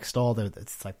pub next door.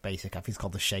 It's like basic. I think it's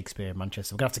called the Shakespeare in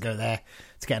Manchester. We're going to have to go there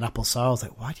to get an apple sour." I was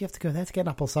like, "Why do you have to go there to get an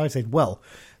apple sour?" He said, "Well,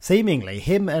 seemingly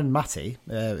him and Matty,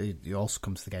 who also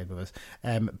comes to the game with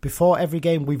us, before every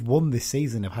game we've won this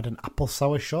season, have had an apple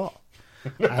sour shot."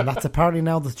 And that's apparently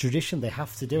now the tradition. They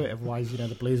have to do it, otherwise,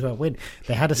 the Blues won't win.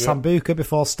 They had a Sambuca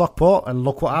before Stockport, and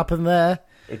look what happened there.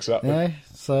 Exactly.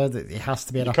 So it has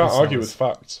to be an You apple can't argue sours. with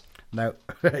facts. No.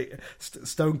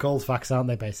 Stone cold facts, aren't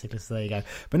they, basically? So there you go.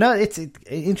 But no, it's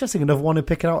interesting. Another one who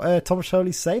picking out Thomas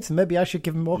Hawley's saves, and maybe I should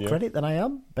give him more credit than I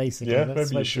am, basically. Yeah, That's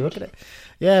maybe you should.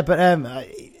 Yeah, but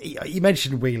you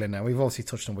mentioned Whelan now. We've obviously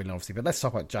touched on Whelan, obviously, but let's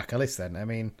talk about Jack Ellis then. I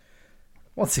mean,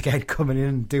 once again, coming in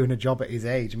and doing a job at his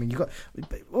age. I mean,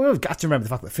 we've got to remember the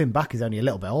fact that Finn Back is only a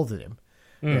little bit older than him.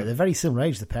 Yeah, they're very similar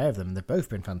age, the pair of them, and they've both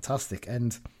been fantastic.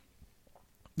 And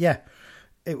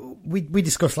we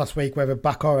discussed last week whether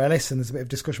Back or Ellis, and there's a bit of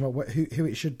discussion about who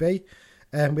it should be.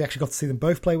 We actually got to see them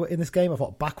both play in this game. I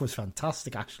thought Back was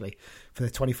fantastic, actually, for the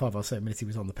 25 or so minutes he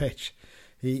was on the pitch.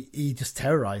 He just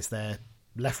terrorised their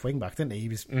left wing back, didn't he? He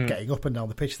was getting up and down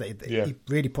the pitch. He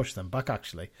really pushed them back,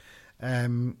 actually.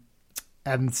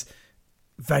 And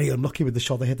very unlucky with the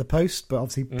shot that hit the post, but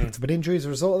obviously picked up an injury as a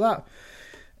result of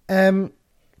that.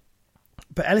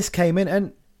 But Ellis came in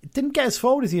and didn't get as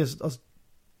forward as he has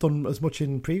done as much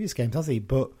in previous games, has he?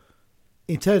 But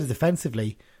in terms of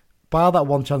defensively, bar that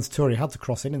one chance Toure had to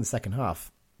cross in the second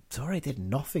half, Toure did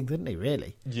nothing, didn't he,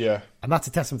 really? Yeah. And that's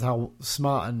a testament to how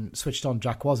smart and switched on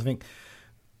Jack was. I think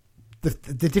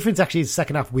the difference actually is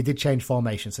second half, we did change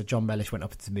formation, so John Mellish went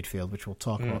up into midfield, which we'll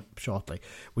talk about shortly,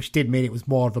 which did mean it was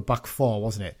more of a back four,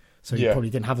 wasn't it? So he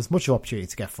probably didn't have as much opportunity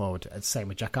to get forward, same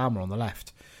with Jack Armour on the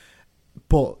left.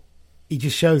 But he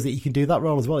just shows that he can do that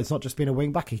role as well. It's not just being a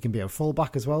wing back, he can be a full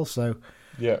back as well. So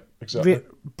yeah, exactly.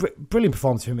 Brilliant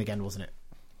performance from him again, wasn't it?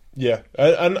 Yeah,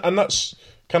 and that's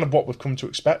kind of what we've come to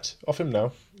expect of him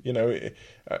now.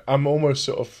 I'm almost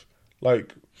sort of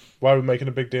like, why are we making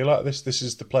a big deal out of this? This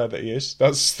is the player that he is.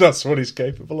 That's what he's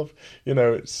capable of.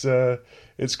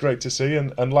 It's great to see,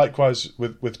 and likewise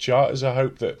with Charters. I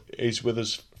hope that he's with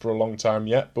us for a long time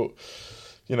yet. But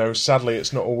sadly,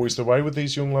 it's not always the way with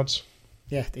these young lads.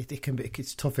 Yeah, it can be.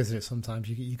 It's tough, isn't it? Sometimes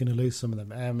you're going to lose some of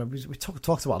them. We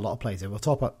talked about a lot of players here. We'll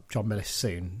talk about John Millis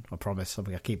soon. I promise.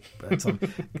 Something I keep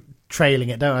trailing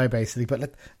it, don't I? Basically,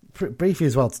 but briefly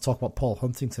as well to talk about Paul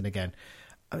Huntington again.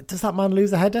 Does that man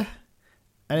lose a header?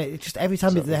 And it just every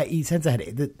time he sends a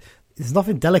header, there's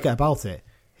nothing delicate about it.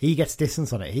 He gets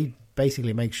distance on it. He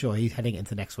basically makes sure he's heading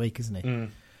into next week, isn't he?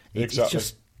 Exactly. It's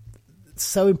just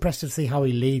so impressive to see how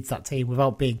he leads that team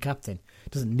without being captain.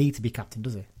 Doesn't need to be captain,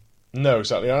 does he? No,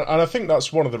 exactly. And I think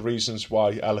that's one of the reasons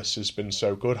why Ellis has been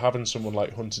so good. Having someone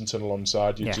like Huntington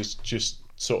alongside you just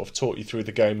sort of taught you through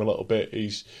the game a little bit.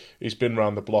 He's been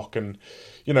round the block, and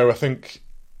I think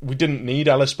we didn't need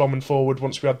Ellis bombing forward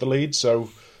once we had the lead. So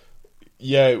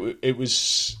yeah, he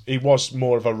was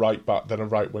more of a right back than a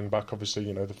right wing back. Obviously,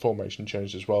 the formation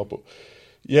changed as well. But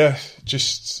yeah,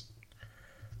 just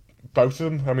both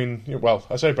of them. I mean,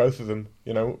 I say both of them.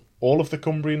 All of the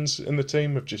Cumbrians in the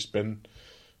team have just been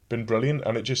brilliant,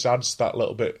 and it just adds that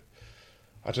little bit.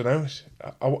 I don't know.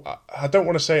 I don't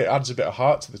want to say it adds a bit of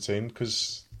heart to the team,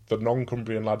 because the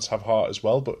non-Cumbrian lads have heart as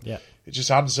well, but it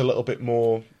just adds a little bit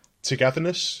more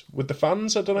togetherness with the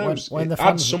fans. I don't know. It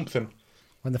adds something.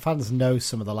 When the fans know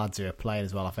some of the lads who are playing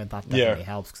as well, I think that definitely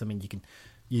helps. Because I mean,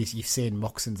 you've seen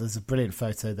Moxon's. There's a brilliant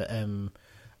photo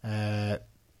that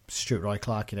Stuart Roy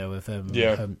Clark, of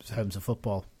Homes of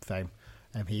Football fame.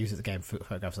 He uses the game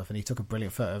photographs off, and he took a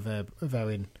brilliant photo of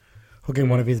Owen hugging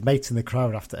one of his mates in the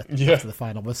crowd after the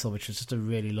final whistle, which was just a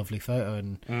really lovely photo.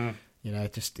 And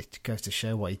it goes to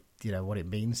show what what it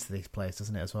means to these players,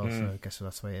 doesn't it, as well? So I guess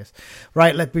that's the way it is.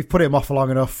 Right, we've put him off for long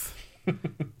enough.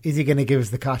 Is he going to give us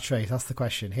the catchphrase? That's the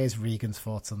question. Here's Regan's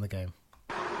thoughts on the game.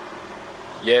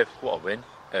 Yeah, what a win.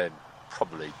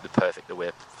 Probably the perfect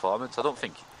away performance. I don't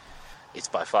think it's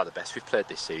by far the best we've played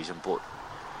this season, but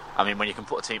I mean, when you can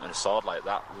put a team on a sword like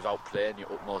that without playing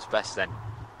your utmost best, then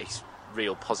it's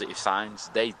real positive signs.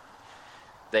 They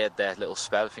had their little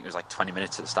spell. I think it was like 20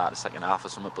 minutes at the start of the second half or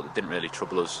something, but they didn't really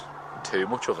trouble us too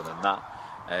much other than that.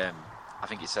 I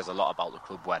think it says a lot about the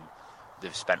club when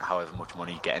they've spent however much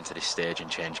money getting to this stage and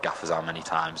changed gaffers how many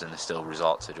times, and they still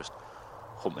resort to just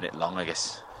humping it long. I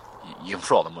guess you can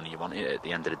throw all the money you want at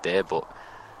the end of the day, but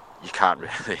you can't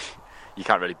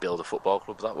really build a football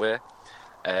club that way.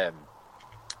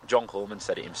 John Coleman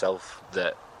said it himself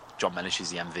that John Mellish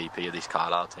is the MVP of this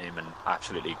Carlisle team, and I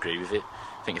absolutely agree with it.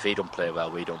 I think if he don't play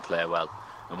well, we don't play well,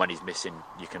 and when he's missing,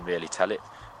 you can really tell it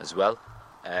as well.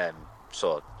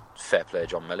 So fair play,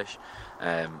 John Mellish.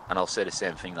 And I'll say the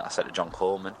same thing that I said to John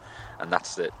Coleman, and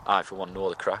that's that I, for one, know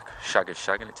the crack. Shagger's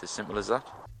shagging. It's as simple as that.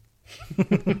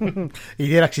 He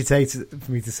did actually say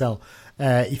for me to sell.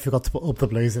 He forgot to put up the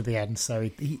blues at the end, so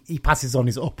he passes on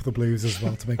his up the blues as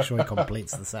well to make sure he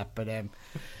completes the set.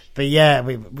 But yeah,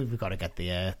 we've got to get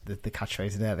the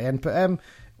catchphrase in there at the end. But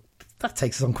that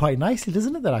takes us on quite nicely,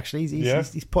 doesn't it? That actually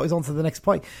he's put us on to the next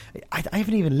point. I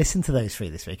haven't even listened to those three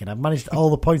this week, and I've managed all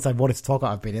the points I wanted to talk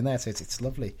about. I've been in there, so it's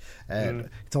lovely.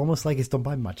 It's almost like it's done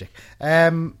by magic.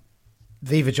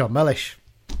 Viva John Mellish.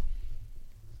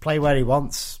 Play where he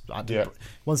wants.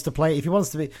 Wants to play. If he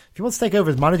wants to take over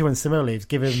as manager when Simo leaves,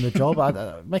 give him the job.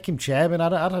 I'd make him chairman.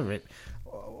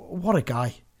 What a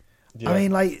guy. Yeah. I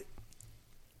mean,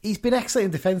 he's been excellent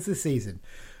in defence this season,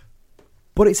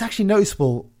 but it's actually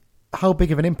noticeable how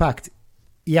big of an impact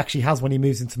he actually has when he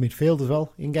moves into midfield as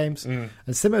well in games. And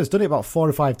Simo's done it about 4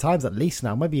 or 5 times at least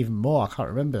now, maybe even more. I can't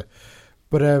remember.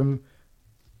 But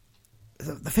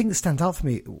the thing that stands out for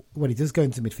me when he does go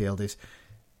into midfield is,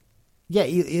 yeah,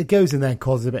 he goes in there and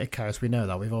causes a bit of chaos. We know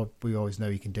that. We always know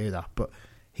he can do that. But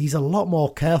he's a lot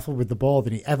more careful with the ball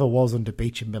than he ever was under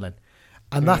Beach and Millen.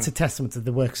 And that's a testament to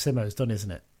the work Simo's done,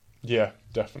 isn't it? Yeah,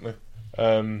 definitely.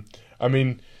 I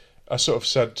mean, I sort of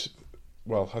said,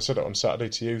 I said it on Saturday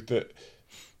to you, that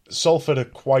Salford are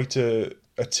quite a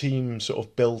team sort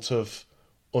of built of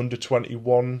under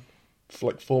 21,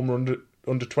 like former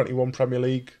under 21 Premier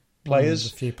League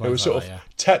players. Who are sort of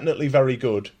technically very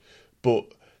good, but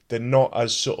they're not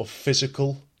as sort of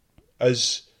physical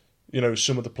as,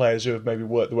 some of the players who have maybe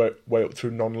worked their way up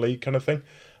through non-league kind of thing.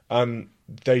 And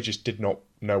they just did not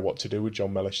know what to do with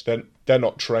John Mellish. They're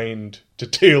not trained to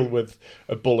deal with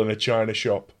a bull in a china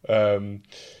shop.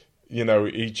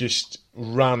 He just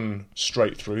ran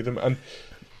straight through them. And,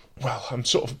 I'm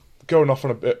sort of going off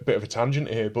on a bit of a tangent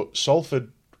here, but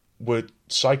Salford were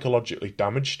psychologically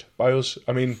damaged by us.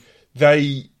 I mean,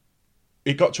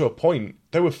 it got to a point,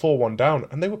 they were 4-1 down,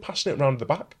 and they were passing it around the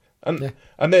back. And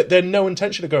they had no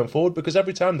intention of going forward, because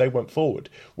every time they went forward,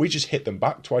 we just hit them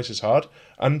back twice as hard.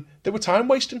 And they were time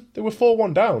wasting. They were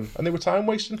 4-1 down, and they were time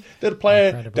wasting. They had a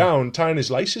player down tying his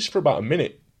laces for about a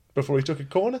minute before he took a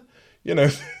corner.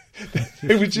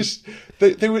 They were just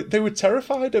they were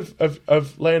terrified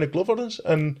of laying a glove on us,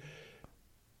 and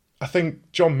I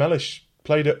think John Mellish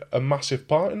played a massive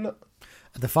part in that.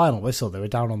 At the final whistle, they were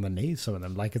down on their knees, some of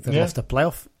them, like if they lost a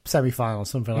playoff semi-final or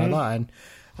something like that.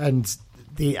 And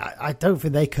I don't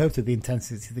think they coped with the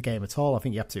intensity of the game at all. I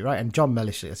think you're absolutely right. And John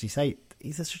Mellish, as you say,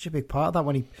 he's such a big part of that.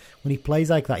 When he plays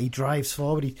like that, he drives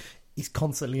forward. He's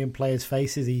constantly in players'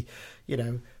 faces.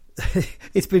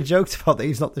 It's been joked about that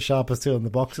he's not the sharpest tool in the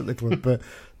box at the club, but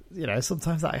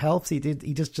sometimes that helps. He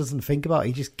just doesn't think about it.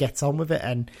 He just gets on with it,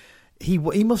 and he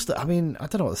must. I mean, I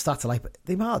don't know what the stats are like, but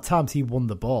the amount of times he won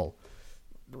the ball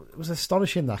was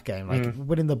astonishing that game.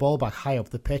 Winning the ball back high up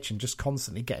the pitch and just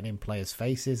constantly getting in players'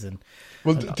 faces. And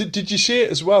did you see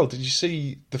it as well? Did you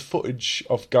see the footage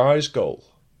of Guy's goal?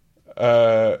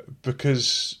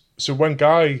 Because when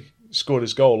Guy scored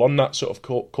his goal on that sort of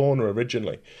corner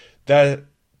originally, their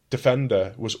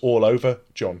defender was all over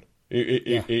John.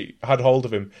 He had hold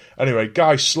of him. Anyway,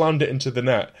 Guy slammed it into the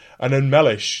net, and then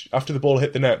Mellish, after the ball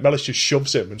hit the net, Mellish just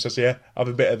shoves him and says, have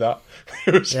a bit of that.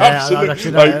 It was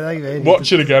absolutely...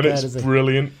 watch it again, it's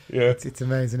brilliant. Yeah, it's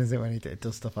amazing, isn't it, when he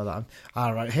does stuff like that.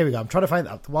 All right, here we go. I'm trying to find...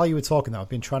 While you were talking, I've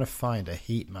been trying to find a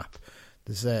heat map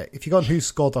There's if you go on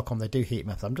whoscored.com, they do heat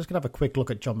maps. I'm just going to have a quick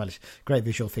look at John Mellish. Great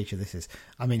visual feature this is.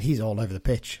 I mean, he's all over the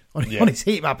pitch. On his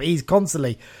heat map, he's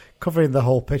constantly covering the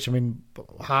whole pitch. I mean,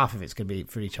 half of it's going to be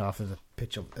for each half of the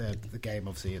pitch of the game,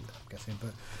 obviously, I'm guessing.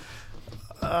 But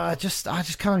I just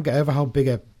can't get over how big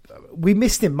a... We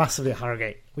missed him massively at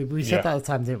Harrogate. We said that at the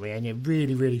time, didn't we? And it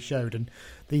really, really showed. And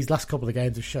these last couple of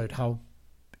games have showed how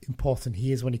important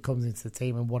he is when he comes into the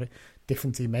team and what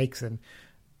difference he makes. And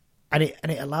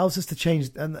it allows us to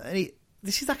change. And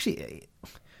this is actually...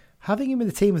 Having him in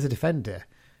the team as a defender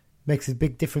makes a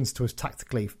big difference to us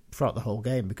tactically throughout the whole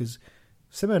game, because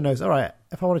Simon knows, all right,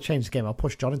 if I want to change the game, I'll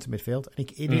push John into midfield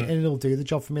and he'll do the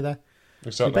job for me there.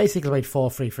 Exactly. So we basically played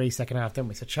 4-3-3 second half, didn't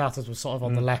we? So Charters was sort of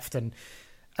on the left. And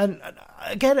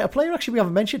again, a player actually we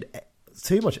haven't mentioned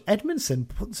too much, Edmondson,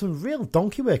 put some real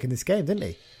donkey work in this game, didn't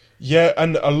he? Yeah,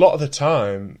 and a lot of the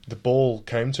time, the ball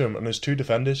came to him, and there's two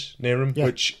defenders near him,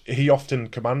 which he often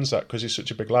commands that because he's such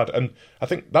a big lad. And I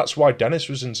think that's why Dennis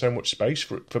was in so much space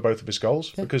for both of his goals,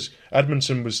 because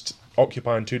Edmondson was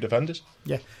occupying two defenders.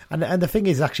 Yeah, and the thing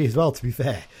is, actually, as well, to be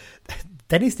fair,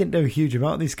 Dennis didn't do a huge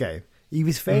amount in this game. He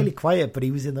was fairly quiet, but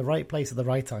he was in the right place at the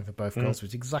right time for both goals, which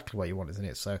is exactly what you want, isn't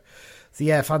it? So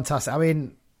yeah, fantastic. I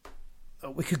mean...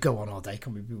 We could go on all day.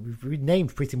 We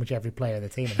named pretty much every player of the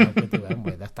team and how good they were, haven't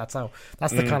we? That's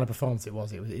the kind of performance it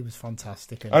was. It was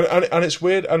fantastic. And it's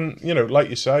weird. And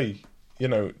like you say,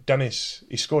 Dennis,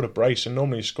 he scored a brace, and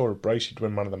normally you score a brace, you'd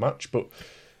win man of the match. But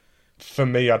for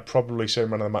me, I'd probably say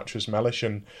man of the match was Mellish,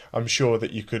 and I'm sure that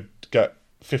you could get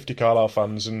 50 Carlisle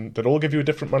fans and they'd all give you a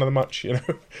different man of the match.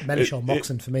 Mellish or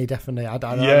Moxon for me, definitely. I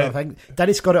don't think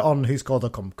Dennis got it on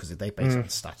whoscored.com because they base on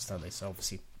stats, don't they? So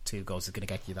obviously 2 goals are going to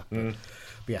get you that. But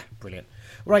yeah, brilliant.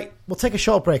 Right, we'll take a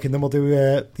short break and then we'll do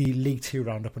the League 2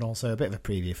 roundup and also a bit of a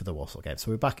preview for the Walsall game. So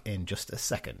we're back in just a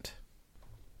second.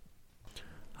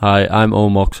 Hi, I'm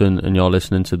Owen Moxon and you're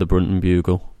listening to the Brunton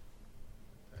Bugle.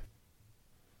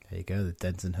 There you go, the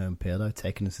Denson home PLO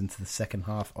taking us into the second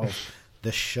half of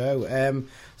the show.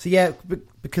 So yeah,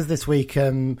 because this week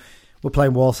we're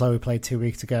playing Walsall, we played 2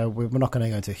 weeks ago, we're not going to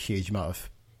go into a huge amount of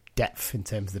depth in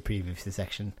terms of the preview for this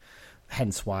section.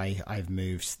 Hence why I've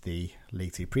moved the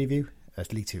League 2 preview,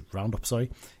 League 2 roundup, into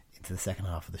the second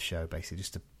half of the show, basically,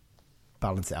 just to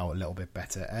balance it out a little bit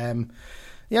better.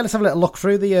 Yeah, let's have a little look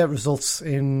through the results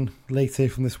in League 2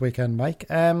 from this weekend, Mike.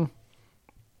 I mean,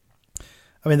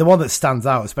 the one that stands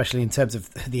out, especially in terms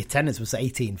of the attendance, was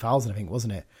 18,000, I think,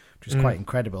 wasn't it? Which is quite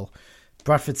incredible.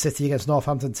 Bradford City against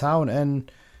Northampton Town,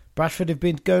 and Bradford have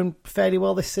been going fairly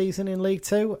well this season in League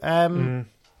 2.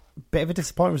 Bit of a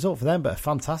disappointing result for them, but a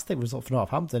fantastic result for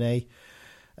Northampton. A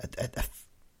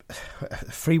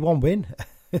 3-1 win.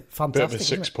 Fantastic.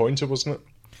 Bit of a 6-pointer, wasn't it?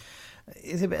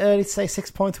 Is it a bit early to say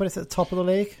 6 points when it's at the top of the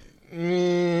league?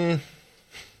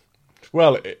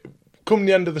 Well, come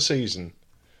the end of the season,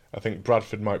 I think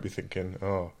Bradford might be thinking,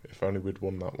 if only we'd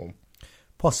won that one.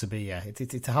 Possibly, yeah.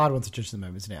 It's a hard one to judge at the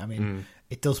moment, isn't it? I mean,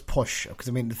 it does push. Because,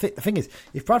 I mean, the thing is,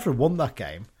 if Bradford won that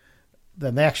game,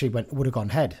 then they actually would have gone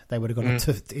ahead. They would have gone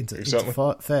into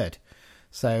third.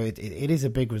 So it is a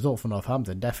big result for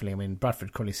Northampton, definitely. I mean,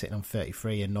 Bradford currently sitting on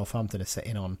 33 and Northampton is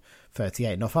sitting on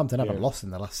 38. Northampton haven't lost in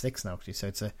the last 6 now, actually, so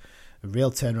it's a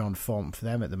real turnaround form for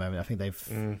them at the moment. I think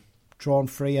they've drawn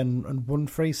 3 and won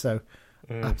 3, so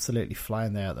absolutely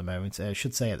flying there at the moment. I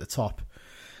should say at the top,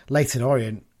 Leyton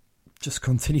Orient just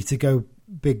continue to go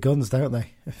big guns, don't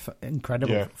they?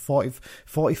 Incredible. Yeah.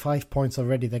 45 points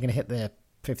already. They're going to hit their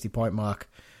 50-point mark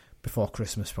before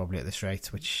Christmas, probably, at this rate,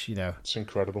 which, it's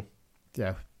incredible.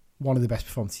 Yeah, one of the best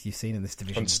performances you've seen in this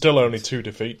division. And still only 2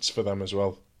 defeats for them as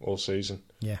well, all season.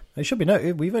 Yeah, it should be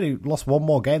noted, we've only lost 1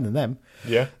 more game than them.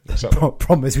 Yeah, exactly.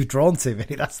 Problem is we've drawn too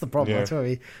many, that's the problem. That's where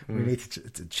we need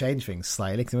to change things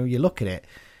slightly. Because when you look at it,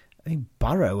 I think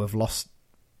Barrow have lost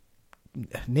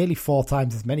nearly 4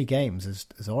 times as many games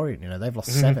as Orient. They've lost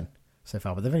 7 so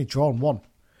far, but they've only drawn 1.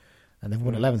 And they've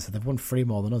won 11, so they've won 3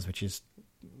 more than us, which is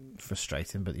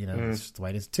frustrating, but it's just the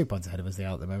way it is. 2 points ahead of us they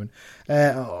are at the moment.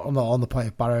 On the point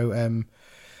of Barrow,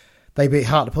 they beat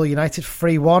Hartlepool United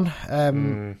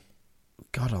 3-1.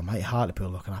 God almighty, Hartlepool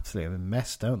look an absolute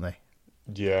mess, don't they?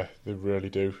 Yeah, they really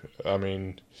do. I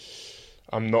mean,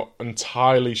 I'm not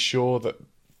entirely sure that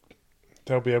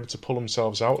they'll be able to pull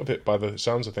themselves out of it by the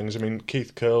sounds of things. I mean,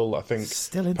 Keith Curl, I think,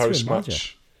 still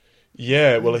post-match.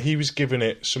 Yeah, well, he was giving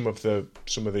it some of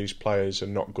these players are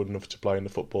not good enough to play in the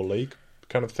Football League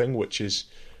kind of thing, which is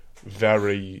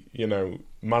very,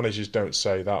 managers don't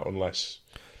say that unless...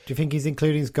 Do you think he's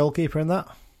including his goalkeeper in that?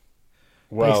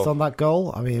 Well, based on that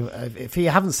goal? I mean, if you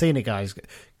haven't seen it, guys,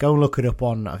 go and look it up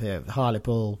on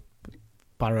Hartlepool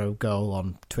Barrow goal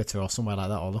on Twitter or somewhere like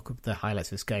that, or look up the highlights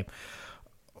of this game.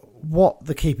 what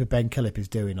the keeper Ben Killip is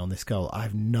doing on this goal, I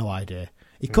have no idea.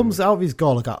 He comes out of his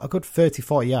goal, got a good 30,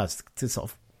 40 yards to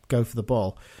sort of go for the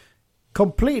ball.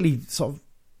 Completely sort of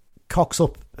cocks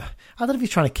up. I don't know if he's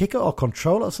trying to kick it or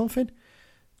control it or something.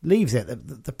 Leaves it.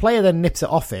 The player then nips it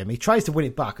off him. He tries to win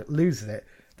it back, loses it,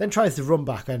 then tries to run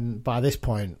back, and by this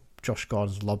point, Josh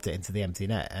Gordon's lobbed it into the empty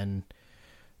net, and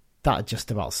that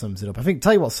just about sums it up. I think,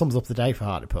 tell you what sums up the day for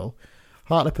Hartlepool.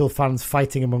 Hartlepool fans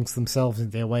fighting amongst themselves in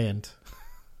the away end.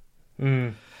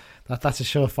 That's a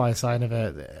surefire sign of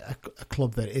a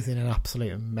club that is in an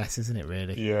absolute mess, isn't it,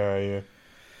 really? Yeah.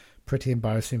 Pretty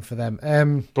embarrassing for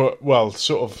them. But, well,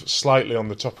 sort of slightly on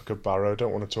the topic of Barrow, I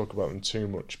don't want to talk about them too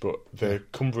much, but the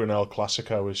Cumbrian El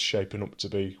Clasico is shaping up to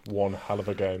be one hell of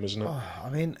a game, isn't it? Oh, I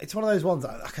mean, it's one of those ones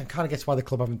I can kind of guess why the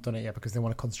club haven't done it yet, because they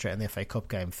want to concentrate on the FA Cup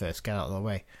game first, get out of the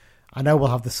way. I know we'll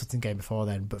have the Sutton game before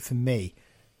then, but for me,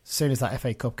 as soon as that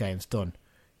FA Cup game's done,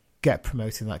 get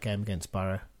promoting that game against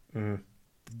Barrow.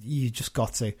 You just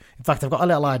got to. In fact, I've got a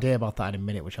little idea about that in a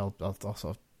minute, which I'll sort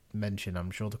of mention.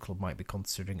 I'm sure the club might be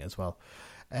considering it as well.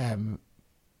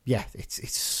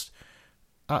 It's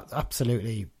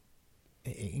absolutely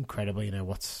incredible. You know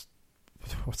what's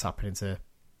happening to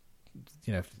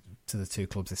the two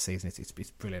clubs this season.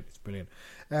 It's brilliant. It's brilliant.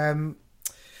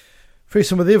 Through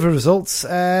some of the other results,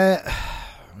 going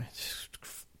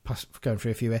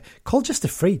through a few here. Colchester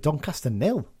 3, Doncaster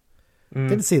 0.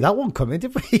 Didn't see that one coming,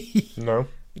 did we? No.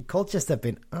 Colchester have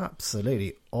been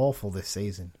absolutely awful this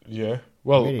season. Yeah.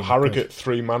 Well, Really Harrogate good.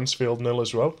 3, Mansfield 0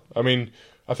 as well. I mean,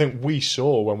 I think we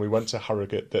saw when we went to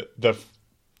Harrogate that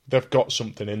they've got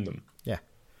something in them. Yeah.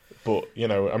 But,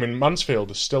 I mean, Mansfield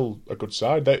is still a good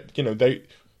side. They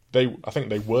I think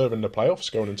they were in the playoffs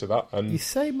going into that. And You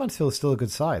say Mansfield is still a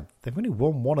good side. They've only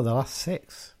won one of the last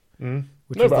 6. No,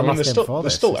 but I mean, they're still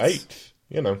 8th,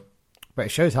 But it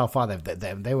shows how far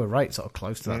they were right sort of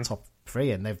close to that top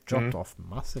 3, and they've dropped off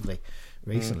massively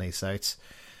recently. So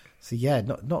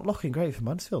not looking great for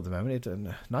Mansfield at the moment.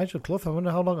 Nigel Clough, I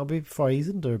wonder how long it'll be before he's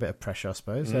under a bit of pressure, I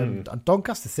suppose. And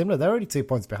Doncaster similar, they're only 2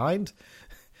 points behind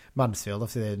Mansfield.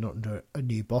 Obviously, they're not under a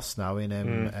new boss now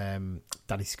in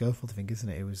Danny Schofield, I think, isn't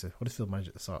it? It was Huddersfield manager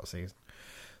at the start of the season.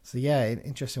 So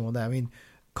interesting one there. I mean,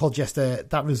 Colchester,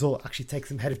 that result actually takes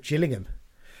them ahead of Gillingham,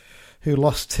 who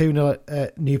lost 2-0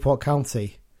 at Newport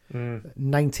County.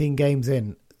 19 games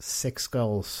in, 6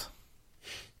 goals.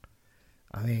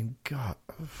 I mean, God.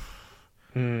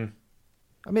 I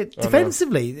mean,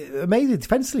 defensively, amazing.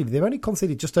 Defensively, they've only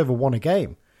conceded just over 1 a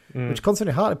game, which,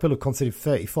 considering Hartlepool have conceded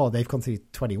 34, they've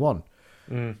conceded 21.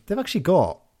 They've actually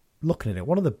got, looking at it,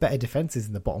 one of the better defences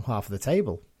in the bottom half of the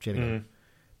table, Gillingham.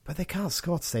 But they can't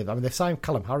score to save. I mean, they've signed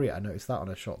Callum Harriott. I noticed that on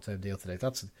a short-term deal today.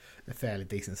 That's a fairly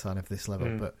decent sign of this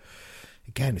level. But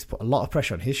again, it's put a lot of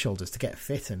pressure on his shoulders to get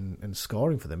fit and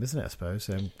scoring for them, isn't it, I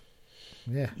suppose?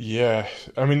 Yeah.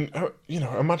 I mean,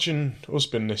 imagine us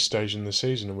being this stage in the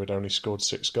season and we'd only scored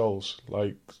 6 goals.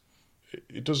 Like,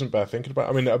 it doesn't bear thinking about.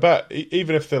 I mean, I bet,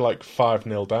 even if they're like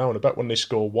 5-0 down, I bet when they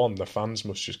score 1, the fans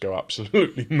must just go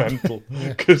absolutely mental.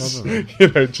 Because,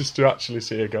 just to actually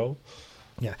see a goal.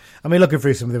 Yeah, I mean, looking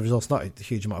through some of the results, not a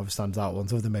huge amount of standout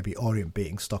ones, other than maybe Orient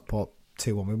beating Stockport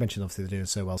 2-1. We mentioned obviously they're doing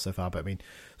so well so far, but I mean,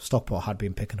 Stockport had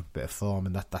been picking up a bit of form,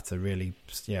 and that's a really,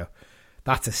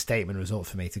 that's a statement result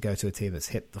for me, to go to a team that's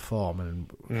hit the form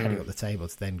and heading up the table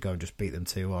to then go and just beat them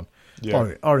 2-1.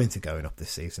 Yeah. Orient are going up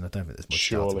this season. I don't think there's much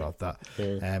doubt about that.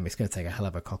 Yeah. It's going to take a hell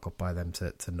of a cock up by them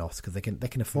to not, because they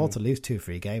can afford to lose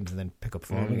 2-3 games and then pick up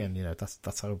form again.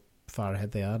 That's how far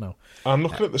ahead they are now. I'm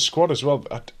looking at the squad as well.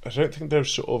 I don't think they're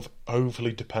sort of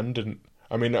overly dependent.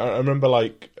 I mean, I remember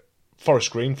like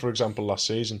Forest Green, for example, last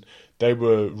season, they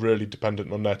were really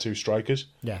dependent on their 2 strikers.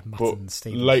 Yeah, Matt but and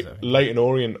Stevens. Leighton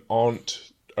Orient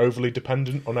aren't overly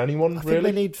dependent on anyone, I really. think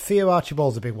they need Theo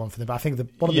Archibald's a big one for them, but I think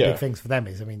one of the big things for them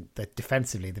is, I mean, that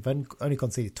defensively, they've only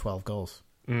conceded 12 goals.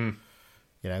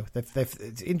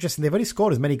 It's interesting, they've only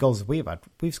scored as many goals as we've had.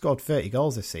 We've scored 30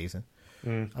 goals this season.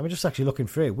 I'm just actually looking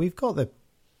through. We've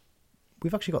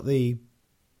actually got the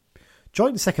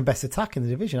joint second best attack in the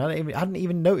division. I hadn't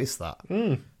even noticed that.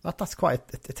 That's quite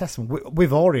a testament.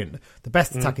 With Orient, the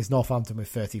best attack is Northampton with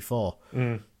 34.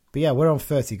 But we're on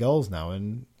 30 goals now,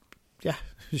 and it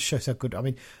shows how good. I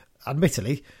mean,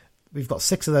 admittedly, we've got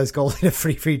 6 of those goals in a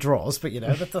 3-3 draws, but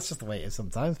that's just the way it is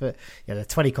sometimes. But the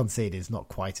 20 conceded is not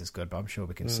quite as good, but I'm sure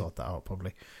we can sort that out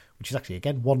probably. Which is actually,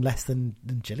 again, 1 less than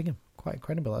Gillingham. Quite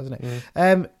incredible, isn't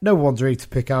it? No one's really to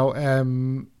pick out.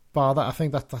 Bar that, I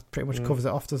think that pretty much covers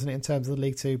it off, doesn't it, in terms of the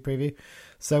League 2 preview?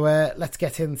 So let's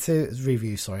get into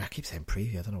review. Sorry, I keep saying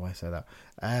preview. I don't know why I say that.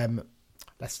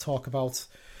 Let's talk about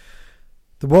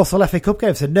The Walsall FA Cup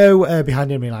game, so no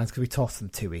behind enemy lines because we tossed them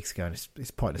 2 weeks ago, and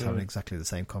it's pointless having exactly the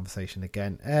same conversation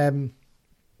again.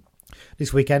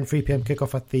 This weekend, 3 p.m.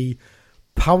 kickoff at the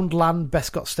Poundland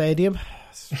Bescott Stadium.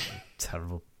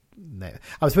 Terrible name.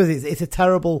 I suppose it's a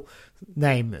terrible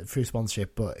name through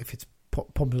sponsorship, but if it's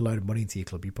pumping a load of money into your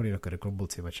club, you're probably not going to grumble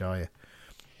too much, are you?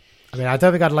 I mean, I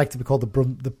don't think I'd like to be called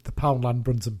the Poundland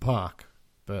Brunton Park,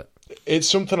 but it's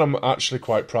something I'm actually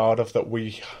quite proud of, that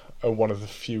we are one of the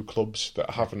few clubs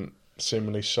that haven't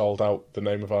seemingly sold out the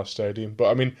name of our stadium. But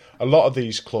I mean, a lot of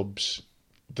these clubs,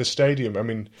 the stadium, I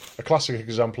mean, a classic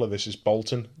example of this is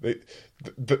Bolton.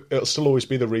 It'll still always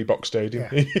be the Reebok Stadium,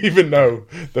 even though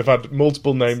they've had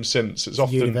multiple names since. It's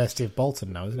often University of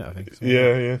Bolton now, isn't it? I think. So,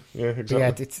 yeah,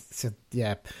 exactly.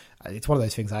 It's one of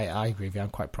those things. I agree with you.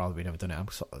 I'm quite proud that we've never done it. I'm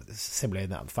similar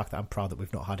in that the fact that I'm proud that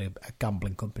we've not had a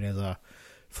gambling company as our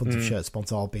funds of shirt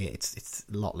sponsor, albeit it's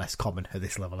a lot less common at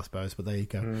this level, I suppose. But there you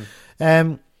go.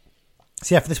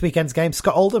 So for this weekend's game,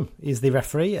 Scott Oldham is the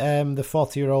referee. The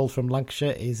 40-year-old from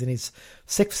Lancashire is in his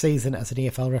 6th season as an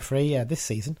EFL referee. This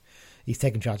season, he's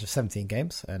taken charge of 17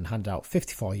 games and handed out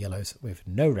 54 yellows with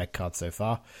no red cards so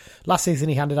far. Last season,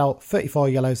 he handed out 34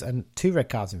 yellows and 2 red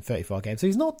cards in 34 games. So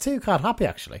he's not too card happy,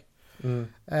 actually.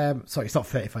 Sorry, it's not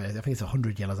 35. I think it's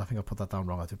 100 yellows. I think I put that down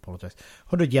wrong. I do apologise.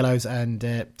 100 yellows and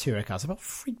 2 red cards. About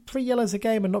three yellows a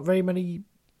game and not very many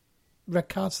red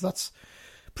cards. So that's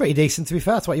pretty decent, to be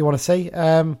fair. That's what you want to see.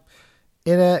 In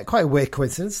quite a weird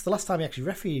coincidence, the last time he actually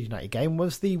refereed a United game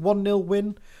was the 1-0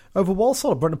 win over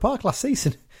Walsall at Brunton Park last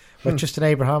season, where Justin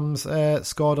Abrahams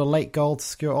scored a late goal to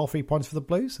secure all 3 points for the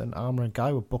Blues, and Armour and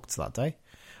Guy were booked that day.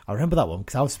 I remember that one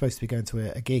because I was supposed to be going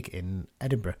to a gig in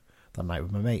Edinburgh that night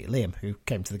with my mate Liam, who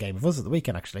came to the game with us at the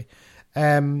weekend, actually.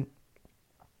 And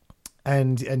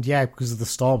yeah, because of the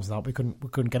storms and that, we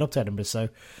couldn't get up to Edinburgh, so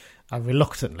I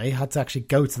reluctantly had to actually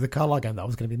go to the Carlisle game that I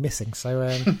was going to be missing. So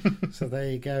so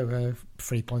there you go.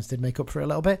 3 points did make up for it a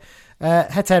little bit.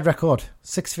 Head-to-head record,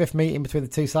 65th meeting between the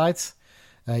two sides.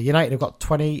 United have got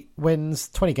 20 wins.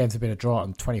 20 games have been a draw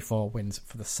and 24 wins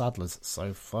for the Saddlers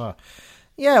so far.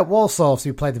 Yeah, Walsall, so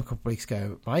we played them a couple of weeks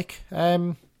ago, Mike.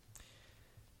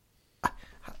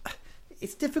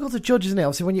 It's difficult to judge, isn't it?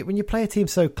 Obviously, when you play a team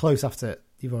so close after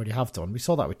you've already have done. We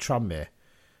saw that with Tranmere.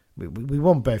 We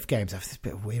won both games. It's a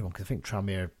bit of a weird one because I think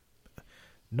Tranmere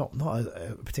not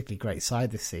a particularly great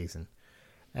side this season.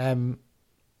 How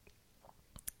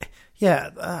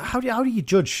do you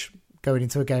judge going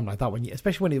into a game like that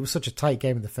especially when it was such a tight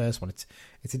game in the first one?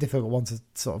 It's a difficult one to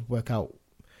sort of work out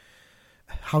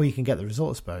how you can get the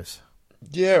result, I suppose.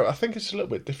 Yeah, I think it's a little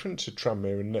bit different to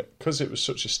Tranmere, isn't it? Because it was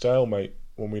such a stalemate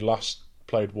when we last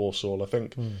played Walsall. I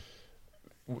think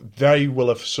they will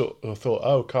have sort of thought,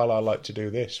 oh, Carlisle like to do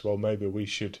this. Well, maybe we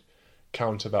should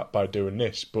counter that by doing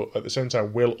this. But at the same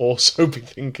time, we'll also be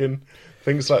thinking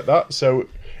things like that. So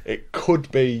it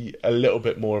could be a little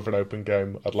bit more of an open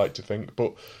game, I'd like to think.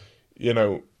 But,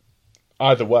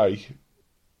 either way,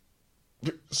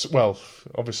 well,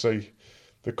 obviously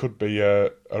there could be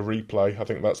a replay. I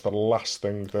think that's the last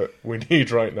thing that we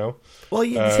need right now. Well,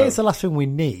 you say it's the last thing we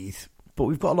need, but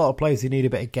we've got a lot of players who need a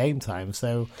bit of game time.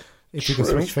 So if we can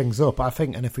switch things up, I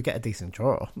think, and if we get a decent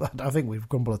draw, I think we've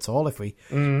grumbled at all if we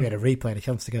had a replay and a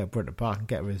chance to go to Brunton Park and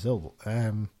get a result.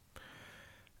 A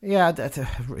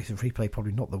replay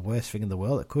probably not the worst thing in the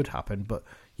world that could happen, but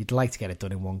you'd like to get it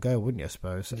done in one go, wouldn't you, I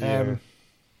suppose? Yeah.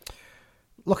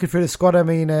 Looking through the squad, I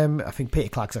mean, I think Peter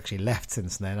Clark's actually left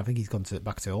since then. I think he's gone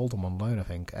back to Oldham on loan, I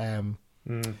think.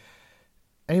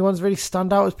 Anyone's really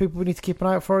stand out as people we need to keep an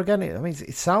eye out for again? I mean,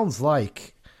 it sounds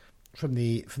like from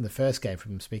the first game,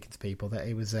 from speaking to people, that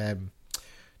it was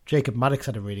Jacob Maddox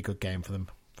had a really good game for them,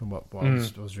 from what I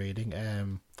was reading. There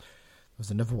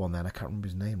was another one then, I can't remember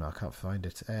his name now, I can't find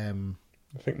it. I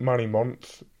think Manny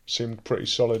Month seemed pretty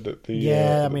solid at the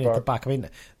at the back. I mean,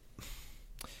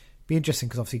 be interesting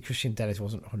because obviously Christian Dennis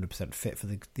wasn't 100% fit for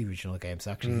the original game,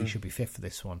 so actually he should be fit for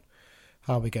this one.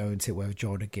 How are we going to where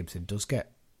Jordan Gibson does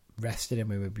get rested,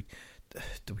 and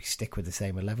do we stick with the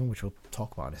same 11, which we'll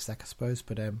talk about in a sec, I suppose.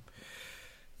 But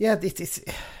it's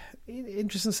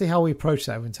interesting to see how we approach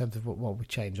that in terms of what we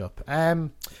change up.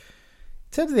 In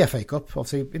terms of the FA Cup,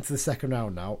 obviously into the second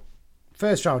round now.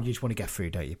 First round, you just want to get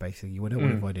through, don't you? Basically, you don't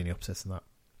want to avoid any upsets in that.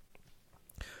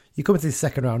 You come into the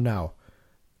second round now.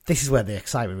 This is where the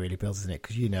excitement really builds, isn't it?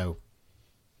 Because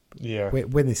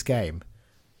win this game,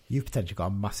 you've potentially got a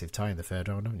massive tie in the third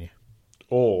round, haven't you?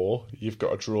 Or you've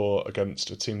got a draw against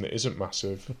a team that isn't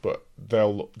massive, but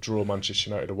they'll draw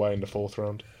Manchester United away in the fourth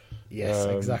round. Yes,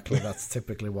 exactly. That's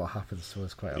typically what happens to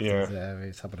us quite often. Yeah.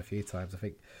 It's happened a few times, I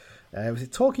think. Was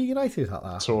it Torquay United who had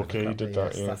that? Torquay did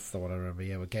that, yeah. That's the one I remember.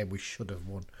 Yeah, a game we should have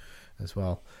won as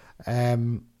well. Yeah,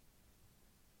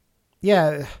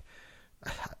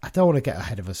 I don't want to get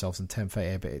ahead of ourselves in 10th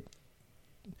here, but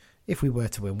if we were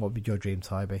to win, what would your dream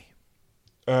tie be?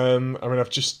 I mean, I've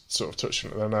just sort of touched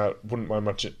on it then. I wouldn't mind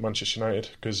Manchester United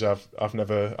because I've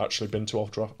never actually been to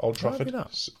Old Trafford. Have you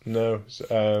not? No,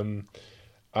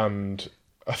 and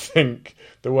I think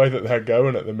the way that they're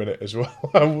going at the minute as well,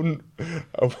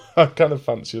 I kind of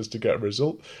fancy us to get a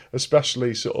result,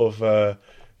 especially sort of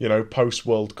post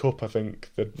World Cup. I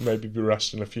think they'd maybe be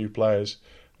resting a few players.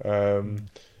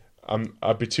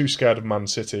 I'd be too scared of Man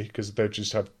City because they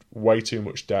just have way too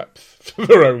much depth for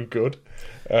their own good.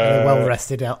 Well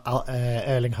rested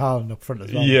Erling Haaland up front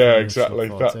as well. Yeah, exactly.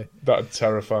 That'd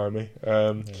terrify me.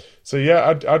 So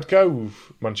yeah, I'd go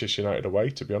Manchester United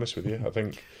away. To be honest with you, I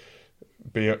think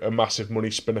be a massive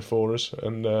money spinner for us,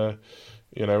 and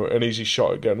an easy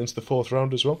shot at getting into the fourth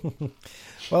round as well.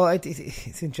 Well,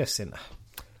 it's interesting.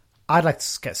 I'd like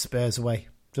to get Spurs away,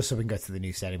 just so we can go to the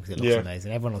new stadium because it looks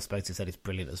amazing. Everyone I've spoken to said it's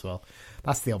brilliant as well.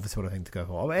 That's the obvious one I think to go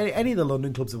for. Any of the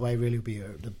London clubs away really would be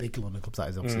the big London clubs. That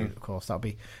is obviously, of course, that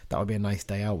would be a nice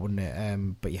day out, wouldn't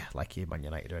it? But yeah, like Man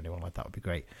United or anyone like that would be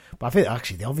great. But I think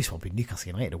actually the obvious one would be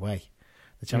Newcastle United away.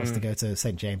 The chance to go to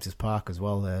St James's Park as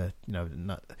well.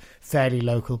 Not fairly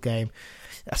local game.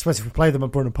 I suppose if we play them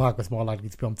at Brunton Park, it's more likely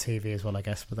to be on TV as well, I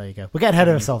guess. But there you go. We're getting ahead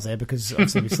of ourselves here because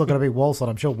obviously we're still going to be Walsall.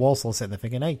 I'm sure Walsall sitting there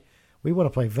thinking, hey, we want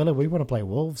to play Villa, we want to play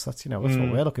Wolves. That's that's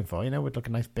what we're looking for. We'd look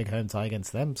a nice big home tie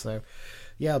against them. So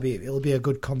yeah, it'll be a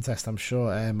good contest, I'm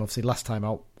sure. Obviously last time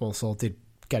out, Walsall did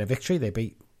get a victory. They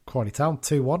beat Crawley Town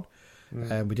 2-1.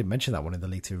 We didn't mention that one in the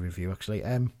League Two review actually.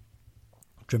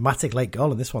 Dramatic late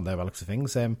goal in this one, though, by looks of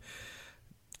things.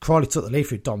 Crawley took the lead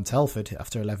through Dom Telford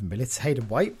after 11 minutes. Hayden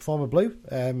White, former Blue,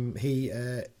 he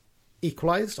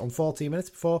equalised on 14 minutes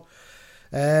before.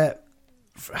 I'm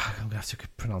going to have to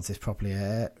pronounce this properly.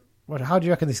 How do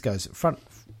you reckon this goes?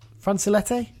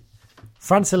 Francilete?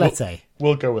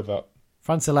 We'll go with that.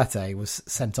 Francilete was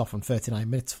sent off on 39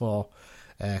 minutes for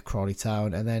Crawley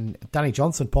Town, and then Danny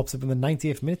Johnson pops up in the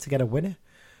 90th minute to get a winner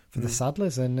for the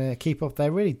Saddlers and keep up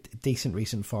their really decent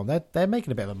recent form. They're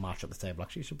making a bit of a march up the table,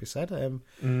 actually, should be said.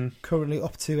 Currently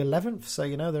up to 11th, so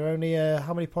they're only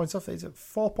how many points off? Is it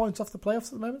 4 points off the playoffs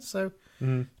at the moment? So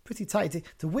pretty tight.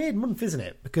 It's a weird month, isn't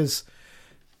it? Because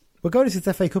we're going to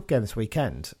the FA Cup game this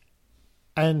weekend,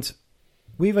 and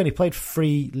we've only played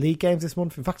 3 league games this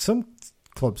month. In fact, some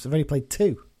clubs have only played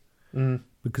 2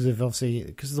 because of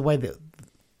the way that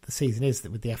the season is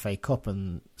with the FA Cup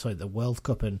and the World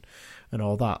Cup and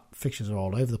all that. Fixtures are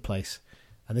all over the place,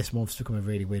 and this month's become a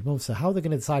really weird month. So how they're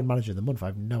going to decide manager of the month, I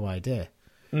have no idea.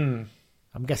 I'm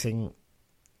guessing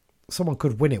someone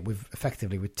could win it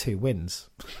effectively with 2 wins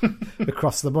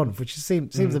across the month, which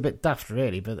seems a bit daft,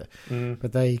 really. But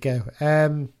there you go.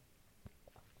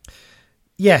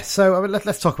 So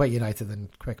let's talk about United then,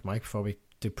 quick, Mike, before we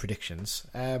do predictions.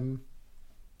 What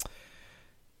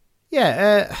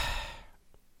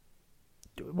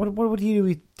do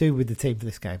you do with the team for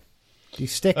this game? Do you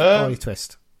stick or do you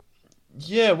twist?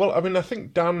 Yeah, well, I mean, I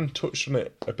think Dan touched on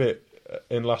it a bit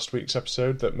in last week's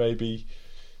episode that maybe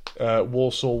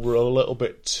Walsall were a little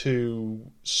bit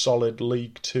too solid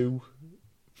League Two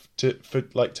for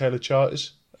like Taylor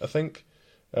Charters, I think.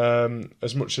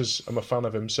 As much as I'm a fan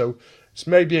of him, so it's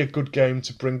maybe a good game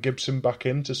to bring Gibson back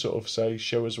in to sort of say,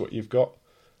 show us what you've got.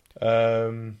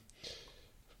 But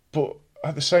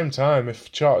at the same time,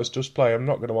 if Charters does play, I'm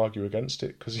not going to argue against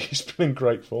it because he's been in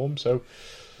great form. So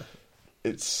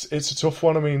it's a tough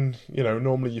one. I mean,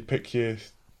 normally you pick your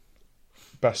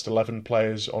best 11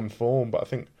 players on form, but I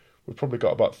think we've probably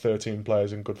got about 13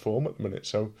 players in good form at the minute.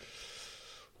 So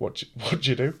what do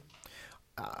you do?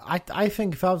 I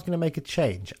think if I was going to make a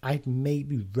change, I'd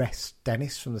maybe rest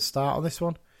Dennis from the start on this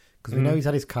one because we know he's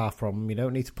had his calf problem. You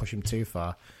don't need to push him too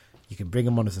far. You can bring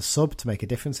him on as a sub to make a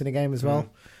difference in a game as well.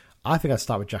 I think I'd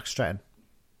start with Jack Stretton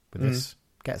with this.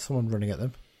 Get someone running at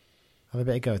them. Have a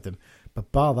bit of go at them.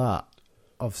 But bar that,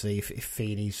 obviously, if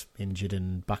Feeney's injured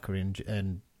and Bakker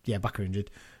injured,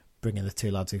 bring in the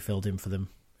 2 lads who filled in for them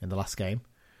in the last game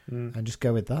and just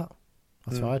go with that.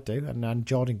 That's what I'd do. And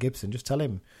Jordan Gibson, just tell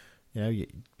him,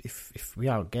 if we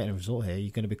aren't getting a result here, you're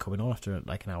going to be coming on after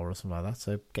like an hour or something like that.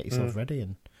 So get yourself ready.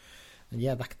 And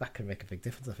yeah, that can make a big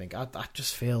difference, I think. I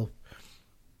just feel...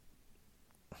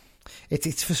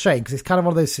 It's frustrating because it's kind of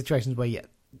one of those situations where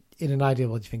in an ideal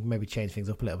world you think maybe change things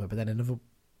up a little bit, but then another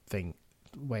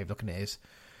way of looking at it is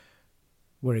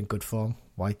we're in good form.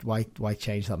 Why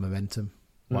change that momentum?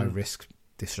 Why risk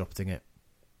disrupting it?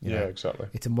 Exactly.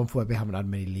 It's a month where we haven't had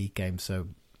many league games, so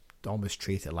almost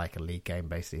treat it like a league game.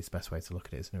 Basically, it's the best way to look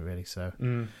at it, isn't it? Really. So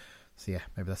yeah,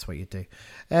 maybe that's what you do.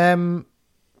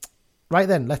 Right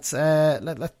then, let's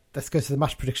let's go to the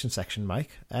match prediction section,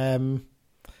 Mike.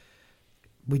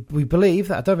 We believe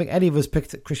that I don't think any of us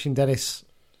picked Christian Dennis,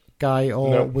 Guy,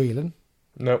 or Whelan.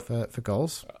 No, for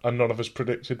goals, and none of us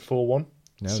predicted 4-1.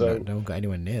 No one got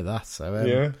anywhere near that.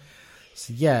 So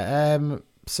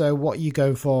so what are you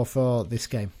going for this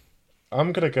game?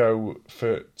 I'm going to go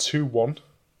for 2-1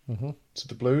 to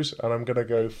the Blues, and I'm going to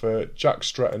go for Jack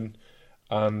Stretton,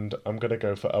 and I'm going to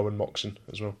go for Owen Moxon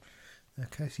as well.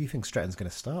 Okay, so you think Stretton's going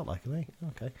to start, like me?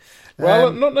 Okay.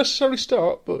 Well, not necessarily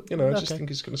start, but I just think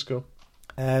he's going to score.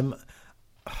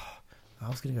 I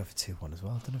was going to go for 2-1 as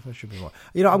well. I don't know if I should be more.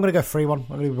 I'm going to go 3-1. I'm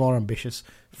going to be more ambitious.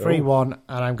 3-1, and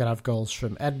I'm going to have goals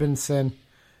from Edmondson,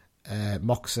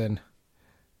 Moxon,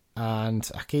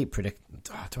 and I keep predicting.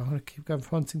 Do I want to keep going for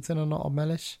Huntington or not, or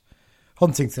Mellish?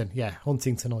 Huntington, yeah.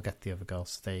 Huntington will get the other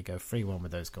goals. There you go. 3-1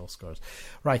 with those goal scorers.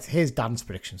 Right, here's Dan's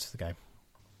predictions for the game.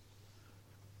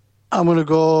 I'm going to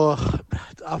go...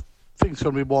 I think it's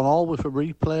going to be 1-1 with a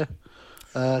replay.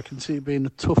 I can see it being a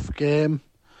tough game.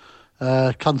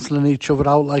 Cancelling each other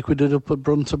out like we did up at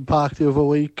Brunton Park the other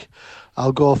week.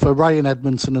 I'll go for Ryan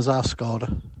Edmondson as our scorer.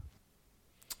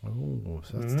 Oh,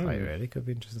 so that's tight, really. Could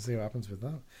be interesting to see what happens with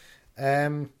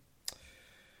that.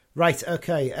 Right,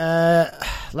 okay.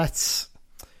 Let's...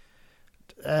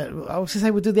 I was going to say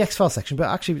we'll do the X-Files section, but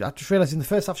actually I just realised in the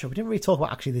first half show we didn't really talk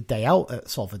about actually the day out at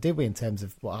Salford, did we, in terms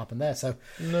of what happened there? So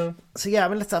yeah,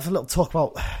 let's have a little talk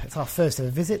about it's our first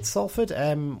ever visit to Salford.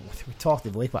 We talked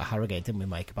the other week about Harrogate, didn't we,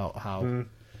 Mike, about how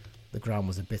the ground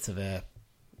was a bit of a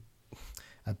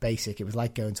basic. It was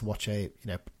like going to watch to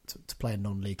play a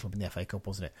non-league club in the FA Cup,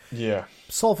 wasn't it? Yeah.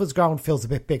 Salford's ground feels a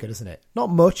bit bigger, doesn't it?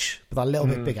 Not much, but a little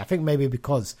bit bigger. I think maybe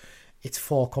because it's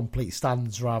 4 complete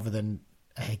stands rather than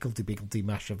a higgledy-piggledy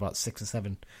mash of about 6 or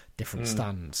 7 different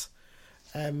stands.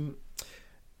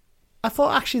 I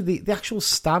thought actually the actual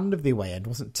stand of the away end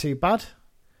wasn't too bad.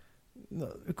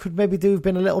 It could maybe have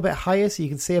been a little bit higher so you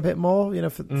can see a bit more,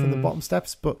 from the bottom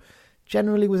steps, but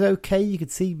generally was okay. You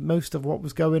could see most of what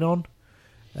was going on.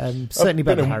 Certainly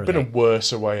better than Harrogate. Been a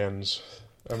worse away ends.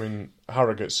 I mean,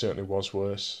 Harrogate certainly was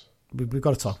worse. We've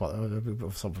got to talk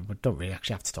about something we don't really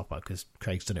actually have to talk about because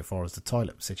Craig's done it for us. The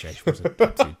toilet situation was an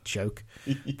absolute joke.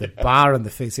 The bar and the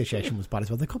food situation was bad as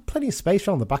well. They've got plenty of space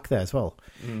around the back there as well.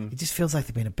 It just feels like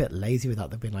they've been a bit lazy with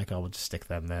that. They've been like, we'll just stick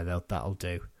them there. That'll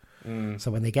do. So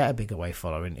when they get a big away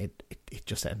following, it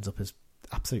just ends up as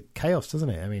absolute chaos, doesn't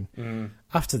it? I mean,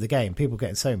 after the game, people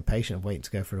getting so impatient and waiting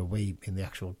to go for a wee in the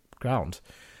actual ground.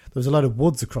 There was a load of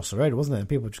woods across the road, wasn't there? And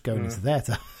people were just going into there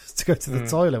to go to the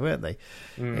toilet, weren't they?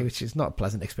 Which is not a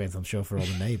pleasant experience, I'm sure, for all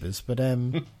the neighbours. But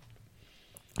in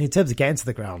terms of getting to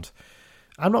the ground,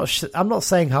 I'm not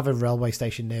saying having a railway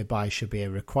station nearby should be a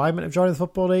requirement of joining the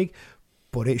Football League,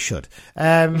 but it should.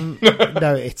 No,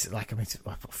 it's like, it's a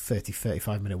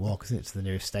 30-35 minute walk, isn't it, to the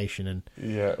nearest station? And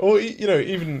yeah, or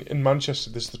even in Manchester,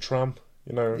 there's the tram.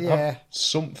 Have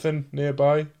something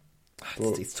nearby.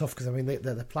 It's tough because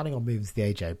they're planning on moving to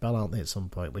the AJ Bell, aren't they, at some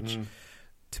point? Which,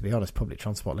 to be honest, public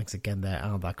transport links again there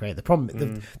aren't that great. The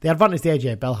problem, the advantage the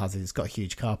AJ Bell has is it's got a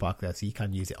huge car park there, so you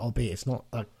can use it. Albeit it's not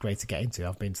that great to get into.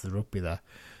 I've been to the rugby there,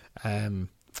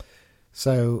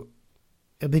 so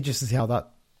it'll be interesting to see how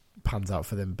that pans out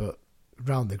for them. But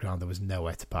round the ground, there was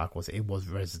nowhere to park. Was it? It was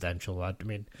residential. For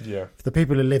the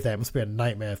people who live there, it must be a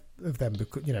nightmare of them,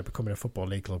 becoming a Football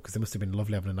League club because it must have been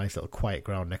lovely having a nice little quiet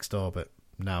ground next door, but.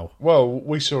 Now, well,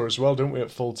 we saw as well, didn't we,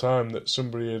 at full time that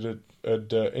somebody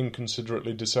had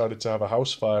inconsiderately decided to have a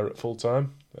house fire at full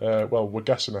time. Well, we're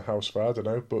guessing a house fire, I don't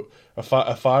know, but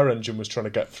a fire engine was trying to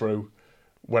get through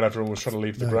when everyone was trying to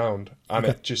leave the ground, and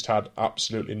it just had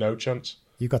absolutely no chance.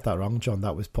 You got that wrong, John.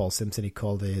 That was Paul Simpson. He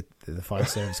called the fire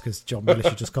service because John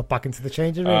Milish just got back into the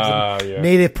changing rooms and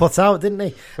needed put out, didn't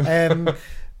he?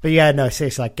 But yeah, no,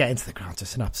 seriously, like getting to the ground,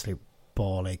 just an absolute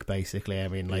ball ache, basically.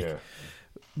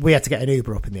 We had to get an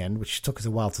Uber up in the end, which took us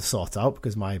a while to sort out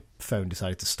because my phone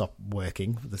decided to stop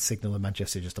working. The signal in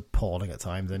Manchester is just appalling at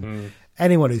times. And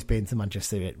anyone who's been to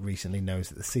Manchester recently knows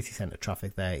that the city centre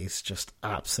traffic there is just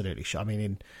absolutely shot.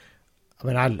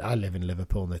 I live in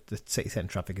Liverpool and the city centre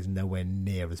traffic is nowhere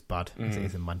near as bad as it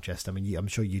is in Manchester. I'm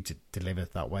sure you deliver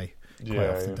that way quite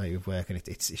often, don't you, with work, and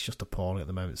it's just appalling at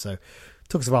the moment. So it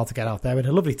took us a while to get out there. We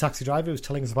had a lovely taxi driver who was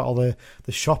telling us about all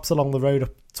the shops along the road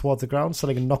up towards the ground,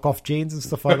 selling knock-off jeans and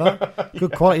stuff like that.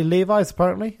 Good quality Levi's,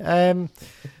 apparently.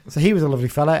 So he was a lovely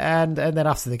fella. And then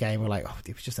after the game, we're like,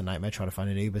 it was just a nightmare trying to find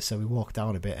an Uber. So we walked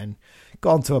down a bit and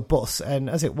got onto a bus. And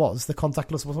as it was, the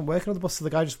contactless wasn't working on the bus, so the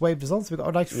guy just waved us on. So we got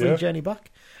a nice free journey back.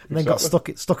 And then got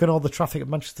stuck in all the traffic at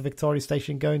Manchester Victoria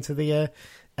Station going to the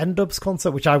N-Dubs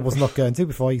concert, which I was not going to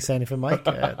before you say anything, Mike.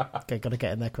 Got to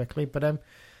get in there quickly. But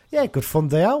good fun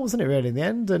day out, wasn't it, really, in the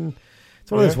end? And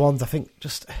It's one of those ones. I think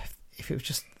just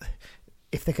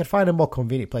if they could find a more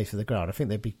convenient place for the ground, I think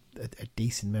they'd be a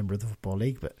decent member of the Football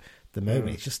League. But at the moment,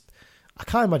 it's just I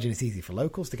can't imagine it's easy for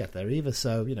locals to get there either.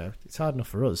 So it's hard enough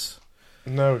for us.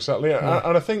 No, exactly. Yeah.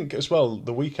 And I think as well,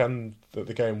 the weekend that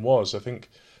the game was, I think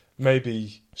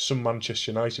maybe some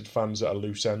Manchester United fans at a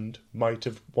loose end might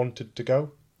have wanted to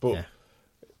go, but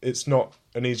it's not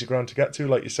an easy ground to get to,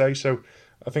 like you say. So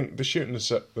I think they're shooting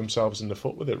themselves in the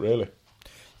foot with it, really.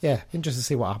 Yeah, interesting to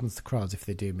see what happens to crowds if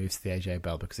they do move to the AJ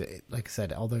Bell, because, like I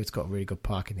said, although it's got really good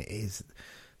parking, it is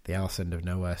the arse end of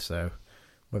nowhere. So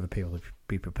whether people will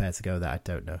be prepared to go there, I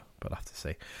don't know, but I'll have to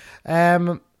see.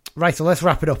 Right, so let's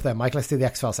wrap it up then, Mike. Let's do the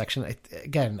X-File section.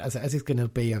 Again, as it's going to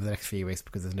be over the next few weeks,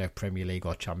 because there's no Premier League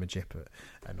or Championship,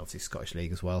 and obviously Scottish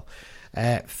League as well.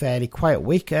 Fairly quiet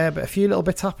week, but a few little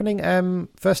bits happening.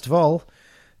 First of all,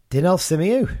 Dinel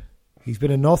Simiu. He's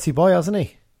been a naughty boy, hasn't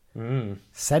he?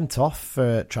 Sent off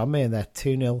for Tranmere in their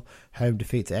 2-0 home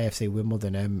defeat to AFC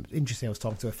Wimbledon. Interesting, I was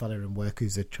talking to a fella in work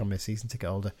who's a Tranmere season ticket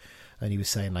holder, and he was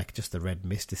saying like just the red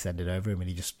mist descended over him, and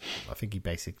he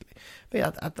basically,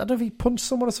 I don't know if he punched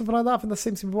someone or something like that. I think that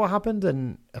seems to be what happened,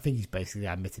 and I think he's basically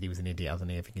admitted he was an idiot,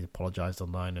 hasn't he? I think he's apologised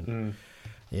online, and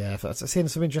I've seen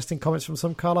some interesting comments from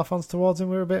some Carlisle fans towards him.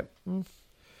 We're a bit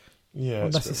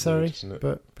unnecessary, it's a bit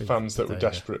weird, but fans that were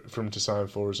desperate for him to sign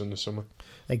for us in the summer.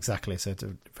 Exactly, so it's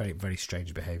a very, very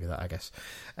strange behaviour, that, I guess.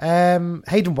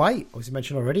 Hayden White, as you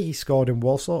mentioned already, he scored for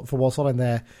Walsall in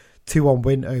their 2-1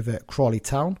 win over Crawley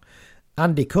Town.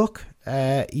 Andy Cook,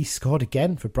 he scored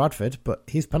again for Bradford, but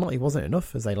his penalty wasn't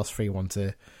enough as they lost 3-1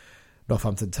 to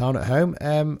Northampton Town at home.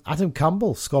 Adam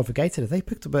Campbell scored for Gateshead. They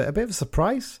picked up a bit of a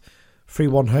surprise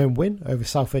 3-1 home win over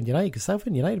Southend United, because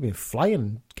Southend United have been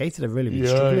flying. Gateshead have really been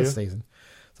struggling this season.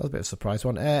 So that's a bit of a surprise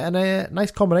one. And a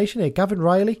nice combination here. Gavin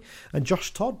Riley and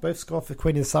Josh Todd both scored for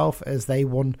Queen of the South as they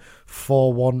won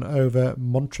 4-1 over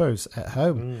Montrose at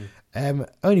home.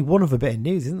 Only one other bit of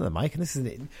news, isn't there, Mike? And this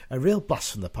is a real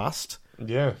blast from the past.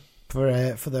 Yeah.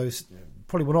 For those,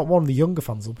 probably not one of the younger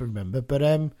fans will remember, but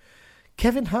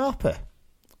Kevin Harper.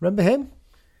 Remember him?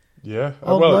 Yeah.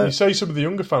 Well, you say some of the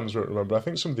younger fans won't remember. I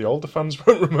think some of the older fans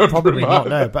won't remember. Probably not,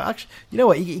 no. But actually, you know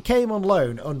what? He came on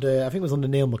loan under, I think it was under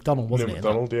Neil McDonald, wasn't it? Neil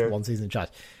McDonald, yeah. One season in charge.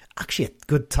 Actually, a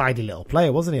good, tidy little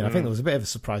player, wasn't he? And I think there was a bit of a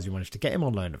surprise we managed to get him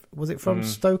on loan. Was it from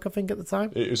Stoke, I think, at the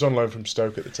time? It was on loan from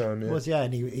Stoke at the time, yeah. It was, yeah,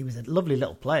 and he was a lovely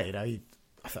little player. You know, I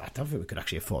don't think we could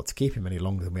actually afford to keep him any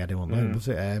longer than we had him on loan, was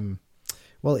it?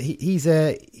 Well,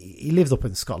 he lives up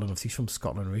in Scotland. Obviously, he's from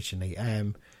Scotland originally.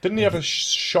 Didn't he have a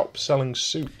shop selling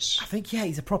suits? I think,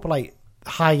 he's a proper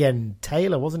high-end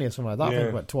tailor, wasn't he, or something like that? Yeah.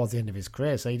 I think towards the end of his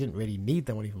career, so he didn't really need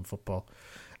them when he was in football.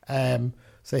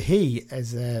 So he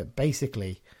is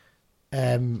basically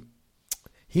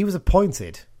he was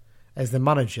appointed as the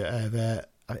manager of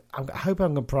I hope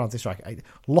I'm going to pronounce this right,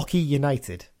 Lochee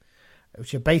United,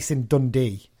 which are based in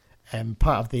Dundee.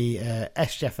 Part of the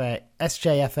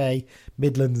SJFA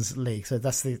Midlands League. So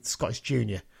that's the Scottish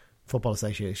Junior Football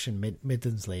Association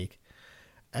Midlands League.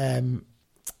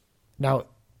 Now,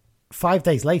 5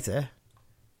 days later,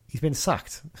 he's been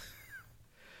sacked.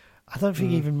 I don't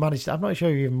think he even managed... I'm not sure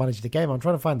he even managed the game. I'm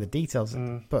trying to find the details.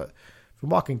 But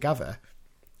from what I can gather,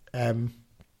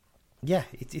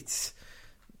 it's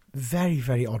very,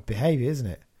 very odd behaviour, isn't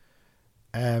it?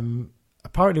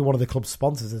 Apparently one of the club's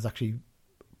sponsors has actually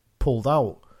pulled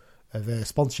out of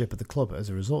sponsorship of the club as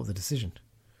a result of the decision.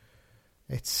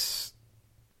 It's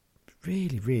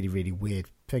really, really, really weird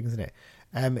thing, isn't it?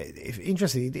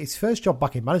 Interesting. His first job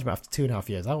back in management after 2.5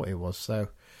 years out, it was. So,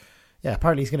 yeah,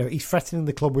 apparently he's threatening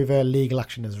the club with legal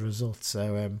action as a result.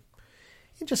 So,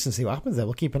 interesting to see what happens there.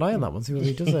 We'll keep an eye on that one, see whether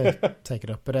he does take it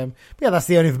up. But yeah, that's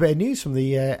the only other bit of news from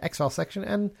the X-File section,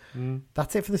 and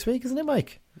that's it for this week, isn't it,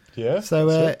 Mike? Yeah.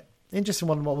 So, interesting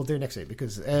one what we'll do next week,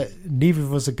 because neither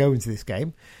of us are going to this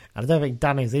game, and I don't think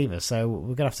Dan is either, so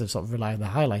we're going to have to sort of rely on the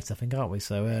highlights, I think, aren't we?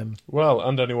 So well,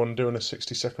 and anyone doing a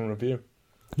 60-second review.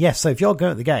 Yes, so if you're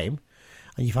going to the game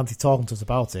and you fancy talking to us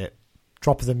about it,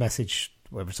 drop us a message,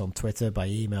 whether it's on Twitter, by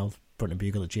email,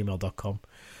 bruntonbugle@gmail.com,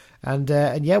 and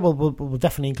yeah, we'll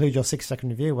definitely include your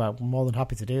 60-second review. We're more than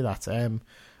happy to do that, and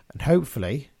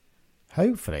hopefully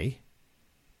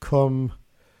come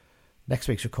next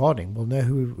week's recording, we'll know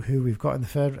who we've got in the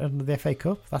third round of the FA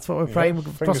Cup. That's what we're praying. We're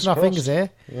crossing our fingers here.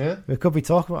 Yeah. We could be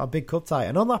talking about a big cup tie.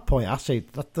 And on that point, actually,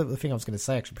 that's the thing I was going to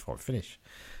say actually before I finish.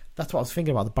 That's what I was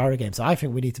thinking about the Barrow game. So I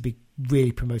think we need to be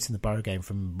really promoting the Barrow game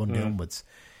from Monday onwards.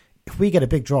 If we get a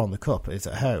big draw in the cup, it's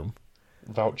at home.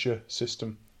 Voucher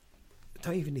system. It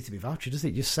don't even need to be voucher, does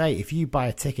it? Just say if you buy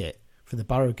a ticket for the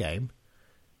Barrow game,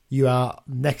 you are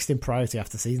next in priority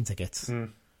after season tickets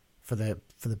for the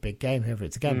big game, whoever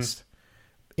it's against.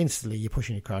 instantly you're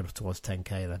pushing your crowd towards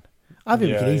 10k. Then I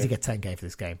think we could easily get 10k for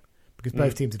this game because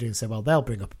both teams are doing so well. They'll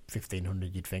bring up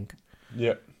 1,500. You'd think.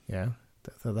 Yeah. Yeah.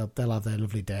 They'll have their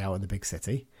lovely day out in the big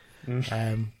city.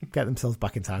 Get themselves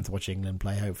back in time to watch England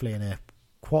play. Hopefully in a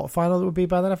quarter-final that would be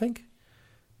by then. I think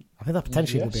that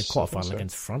potentially would be a quarter-final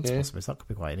against France. Possibly, so that could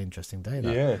be quite an interesting day.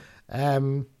 That.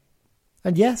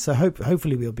 So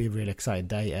hopefully we'll be a really exciting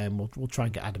day. We'll try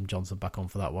and get Adam Johnson back on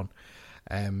for that one.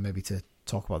 Maybe to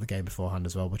talk about the game beforehand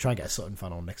as well. We'll try and get a Sutton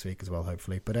fan on next week as well,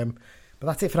 hopefully. But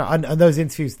that's it for now. And those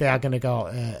interviews, they are going to go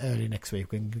early next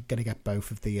week. We're going to get both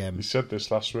of the... You said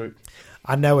this last week.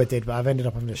 I know I did, but I've ended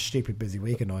up having a stupid busy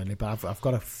week, annoyingly. But I've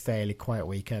got a fairly quiet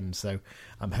weekend, so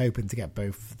I'm hoping to get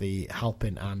both the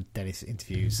Halpin and Dennis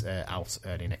interviews out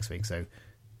early next week. So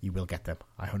you will get them.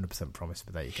 I 100% promise,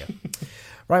 but there you go.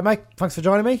 Right, Mike, thanks for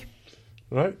joining me.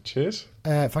 Right, cheers.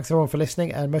 Thanks everyone for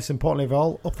listening, and most importantly of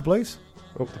all, up the Blues.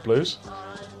 Up the Blues.